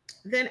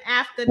 Then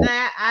after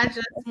that, I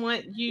just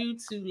want you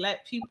to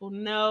let people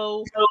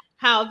know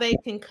how they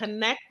can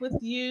connect with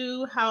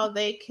you, how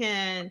they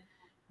can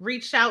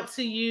reach out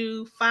to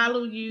you,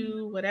 follow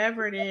you,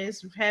 whatever it is,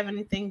 if you have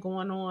anything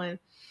going on.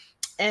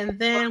 And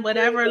then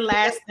whatever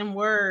lasting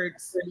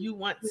words you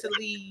want to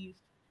leave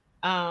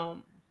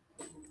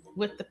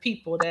with the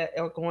people that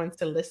are going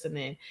to listen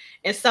in.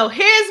 And so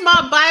here's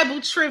my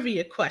Bible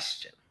trivia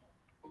question.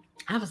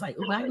 I was like,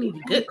 oh, I need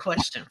a good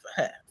question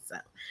for her. So,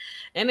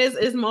 and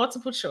it's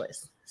multiple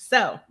choice.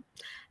 So,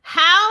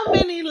 how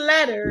many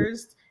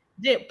letters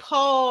did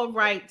Paul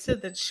write to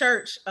the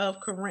church of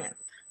Corinth?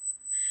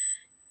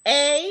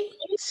 A,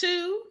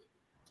 2,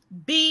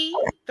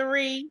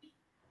 B3,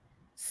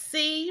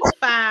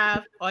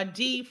 C5, or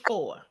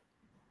D4?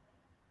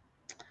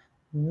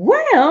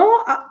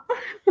 Well,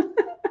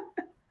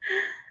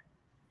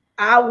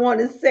 I want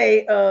to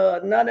say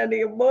none of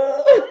the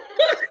above.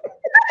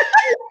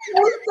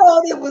 We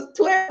told it was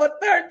 12 or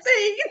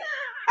 13.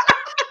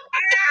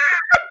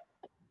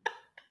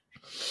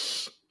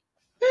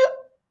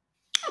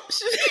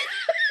 She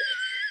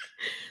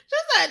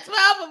said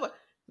 12 of them.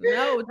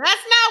 No, that's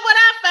not what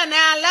I found.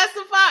 Now,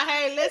 lesson 5.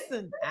 Hey,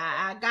 listen,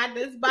 I got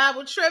this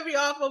Bible trivia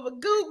off of a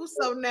Google.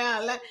 So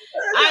now, all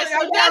right,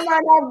 so I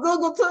might have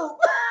Google too.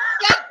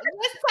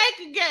 let's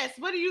take a guess.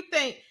 What do you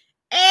think?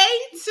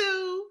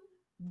 A2,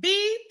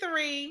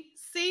 B3,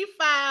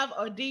 C5,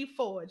 or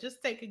D4?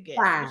 Just take a guess.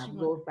 5.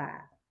 Go 5.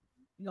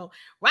 You know,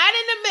 right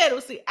in the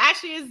middle. See,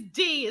 actually, it's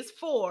D. It's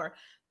 4.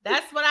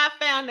 That's what I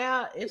found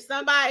out. If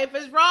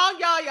it's wrong,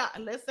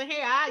 y'all listen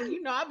here.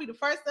 I'll be the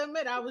first to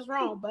admit I was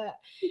wrong. But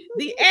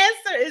the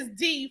answer is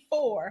D,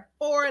 4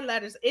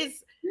 letters.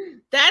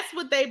 That's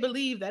what they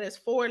believe, that it's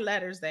 4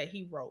 letters that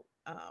he wrote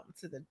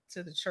to the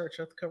Church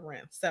of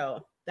Corinth.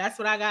 So that's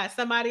what I got.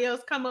 Somebody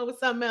else come up with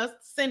something else,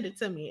 send it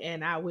to me,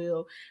 and I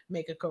will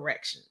make a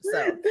correction.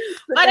 So,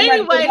 but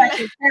anyway.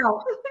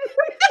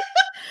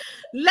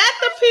 Let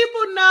the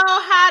people know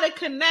how to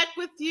connect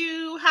with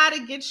you, how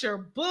to get your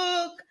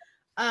book,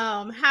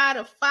 how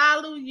to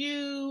follow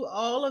you,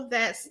 all of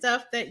that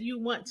stuff that you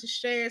want to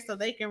share so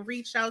they can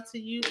reach out to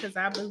you, because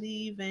I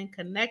believe in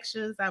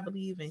connections. I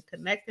believe in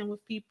connecting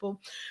with people.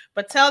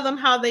 But tell them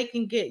how they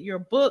can get your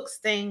book,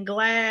 Stained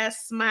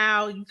Glass,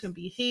 Smile, You Can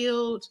Be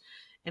Healed,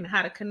 and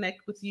how to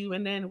connect with you,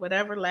 and then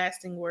whatever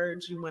lasting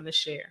words you want to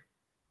share.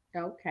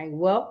 Okay.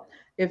 Well,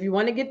 if you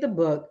want to get the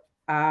book,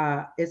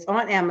 it's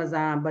on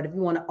Amazon, but if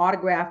you want an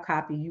autograph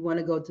copy, you want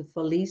to go to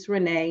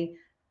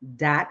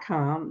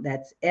FeliceRenee.com.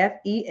 That's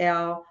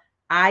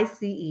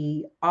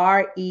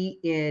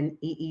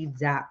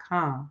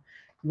FeliceRenee.com.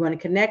 You want to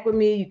connect with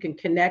me, you can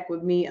connect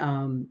with me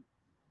 2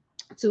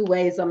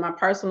 ways on my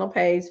personal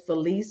page,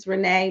 Felice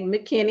Renee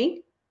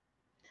McKinney.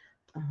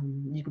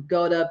 You can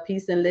go to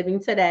Peace and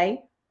Living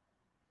Today.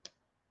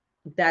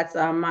 That's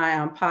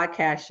my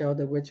podcast show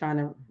that we're trying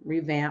to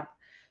revamp.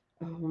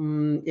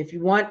 If you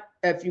want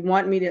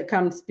me to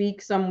come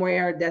speak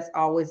somewhere, that's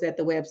always at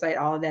the website.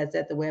 All of that's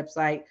at the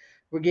website.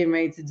 We're getting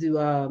ready to do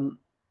the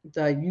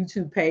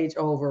YouTube page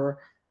over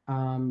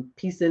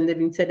Peace and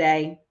Living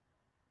Today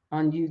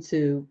on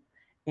YouTube.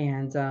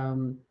 And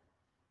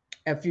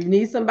if you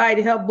need somebody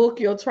to help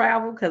book your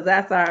travel, because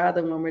that's our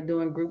other one, we're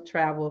doing group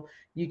travel,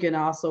 you can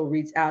also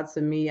reach out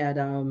to me at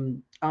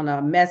on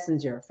a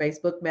messenger,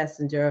 Facebook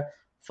Messenger,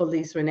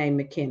 Felice Renee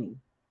McKinney.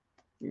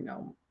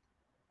 You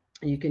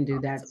can do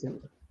that too.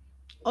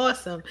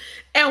 Awesome.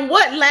 And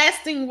what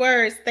lasting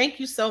words? Thank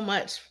you so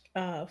much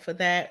for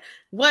that.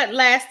 What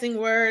lasting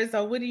words,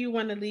 or what do you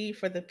want to leave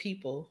for the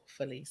people,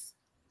 Felice?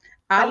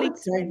 I would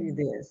tell you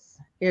this.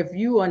 If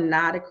you are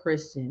not a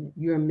Christian,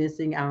 you're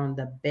missing out on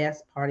the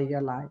best part of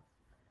your life.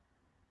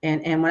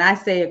 And when I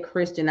say a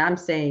Christian, I'm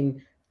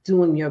saying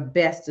doing your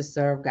best to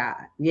serve God.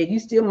 Yeah, you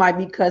still might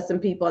be cussing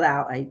people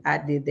out. I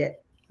did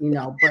that,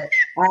 but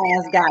I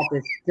asked God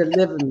to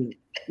deliver me.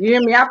 You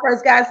hear me? I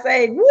first got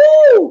saved.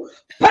 Woo!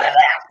 Put it out.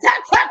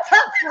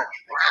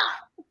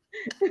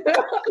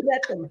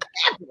 Let them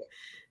have it.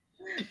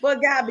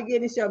 But God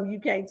began to show me you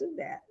can't do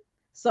that.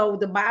 So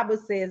the Bible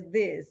says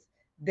this,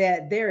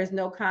 that there is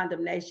no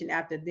condemnation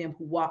after them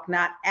who walk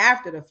not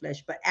after the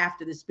flesh, but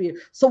after the spirit.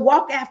 So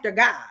walk after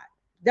God.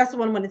 That's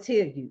what I'm going to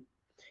tell you.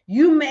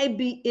 You may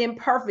be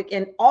imperfect,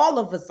 and all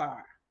of us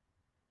are.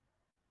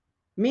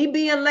 Me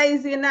being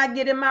lazy and not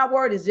getting my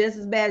word is just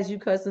as bad as you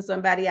cussing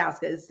somebody else,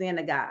 because it's sin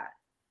to God.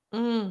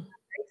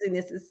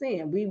 Laziness is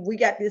sin. We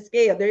got this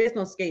scale. There is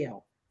no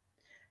scale.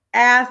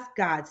 Ask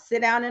God.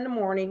 Sit down in the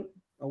morning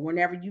or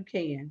whenever you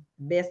can.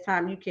 Best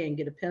time you can.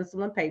 Get a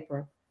pencil and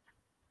paper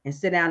and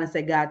sit down and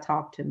say, God,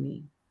 talk to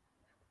me.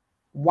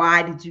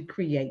 Why did you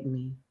create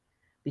me?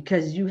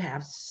 Because you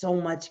have so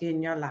much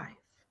in your life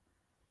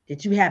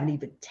that you haven't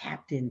even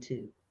tapped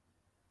into,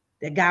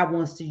 that God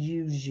wants to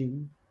use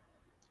you.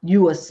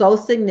 You are so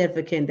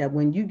significant that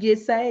when you get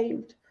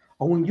saved,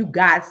 or when you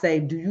got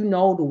saved, do you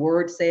know the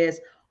word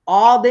says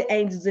all the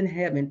angels in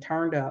heaven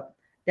turned up?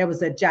 There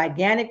was a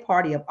gigantic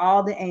party of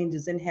all the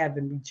angels in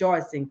heaven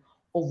rejoicing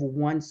over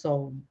one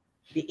soul.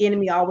 The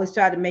enemy always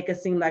tried to make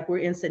us seem like we're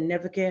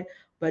insignificant,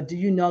 but do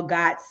you know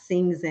God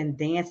sings and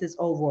dances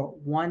over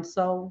one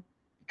soul?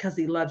 Because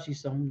he loves you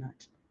so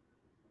much.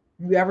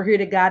 You ever hear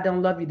that God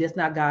don't love you? That's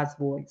not God's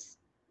voice.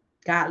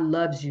 God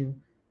loves you,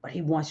 but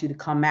he wants you to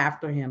come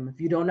after him.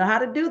 If you don't know how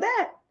to do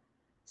that,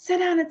 sit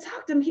down and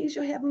talk to him. He's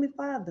your heavenly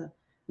Father.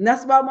 And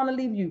that's why I want to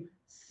leave you.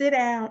 Sit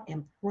down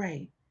and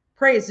pray.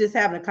 Pray is just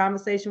having a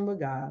conversation with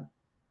God.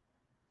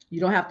 You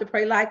don't have to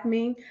pray like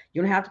me.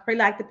 You don't have to pray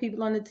like the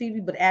people on the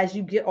TV. But as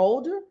you get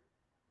older,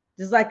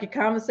 just like your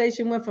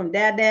conversation went from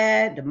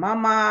dad to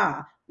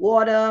mama,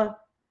 water,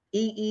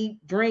 eat,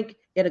 drink,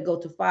 it'll go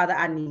to Father,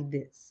 I need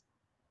this.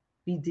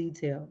 Be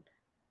detailed.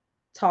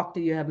 Talk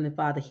to your heavenly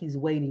Father. He's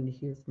waiting to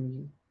hear from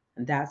you.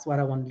 And that's what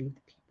I want to leave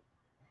the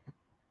people.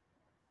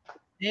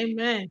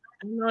 Amen.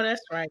 I know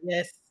that's right.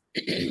 Yes.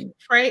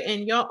 Pray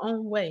in your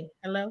own way.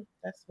 Hello.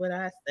 That's what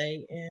I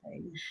say.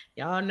 And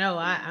y'all know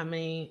I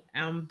mean,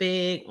 I'm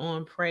big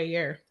on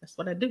prayer. That's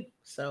what I do.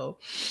 So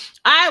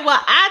all right. Well,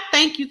 I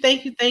thank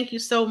you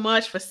so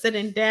much for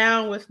sitting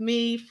down with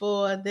me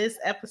for this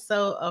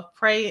episode of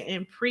Prayer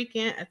and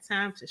Preaching, a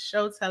time to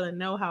show, tell, and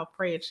know how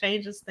prayer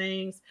changes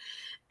things.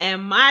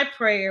 And my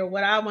prayer,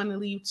 what I want to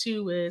leave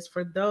to is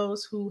for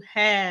those who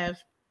have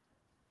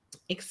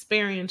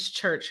experienced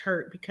church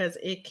hurt, because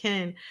it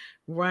can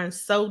run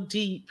so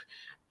deep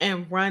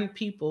and run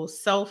people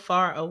so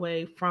far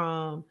away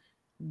from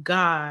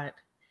God.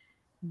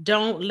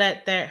 Don't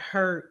let that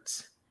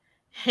hurt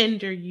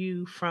hinder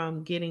you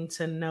from getting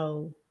to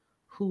know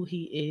who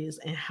He is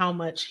and how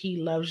much He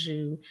loves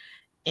you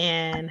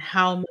and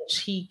how much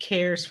He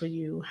cares for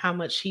you, how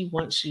much He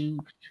wants you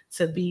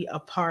to be a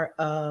part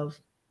of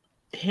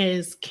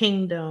His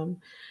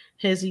kingdom,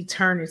 His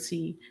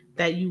eternity,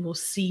 that you will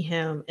see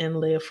Him and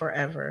live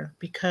forever.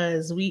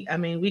 Because we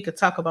could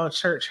talk about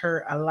church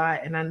hurt a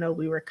lot, and I know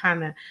we were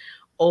kind of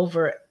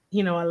over,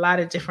 a lot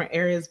of different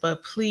areas,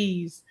 but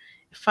please,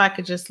 if I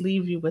could just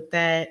leave you with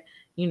that,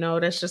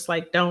 that's just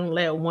like, don't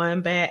let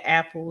one bad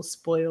apple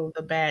spoil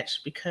the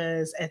batch,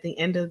 because at the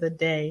end of the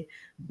day,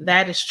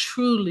 that is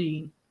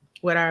truly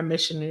what our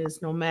mission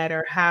is. No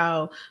matter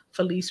how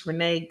Felice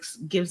Renee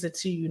gives it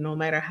to you, no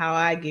matter how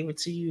I give it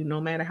to you,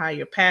 no matter how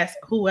your past,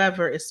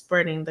 whoever is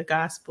spreading the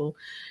gospel,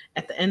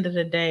 at the end of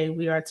the day,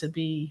 we are to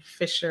be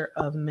fisher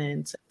of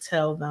men, to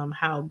tell them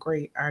how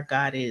great our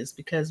God is,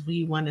 because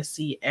we want to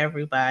see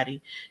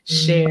everybody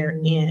share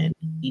in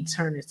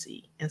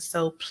eternity. And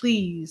so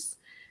please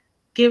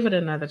give it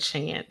another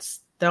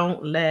chance.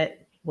 Don't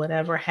let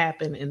whatever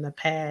happened in the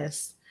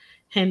past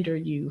hinder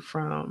you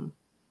from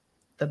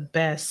the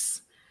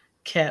best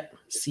kept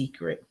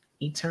secret,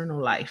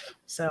 eternal life.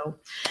 So, all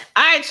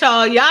right,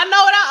 y'all. Y'all know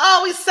what I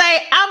always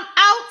say. I'm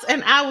out,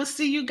 and I will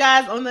see you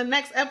guys on the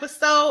next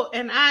episode.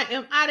 And I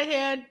am out of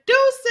here.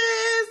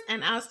 Deuces.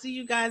 And I'll see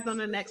you guys on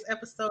the next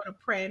episode of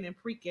Praying and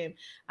Preaching.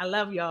 I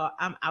love y'all.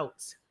 I'm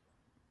out.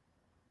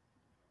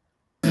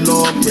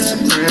 Lord, put your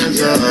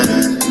prayers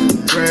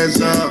up.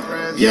 Prayers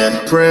up.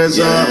 Yeah, prayers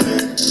up.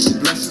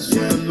 Blessings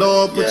from the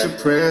Lord, put your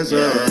prayers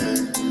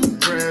up.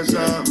 Prayers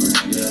up.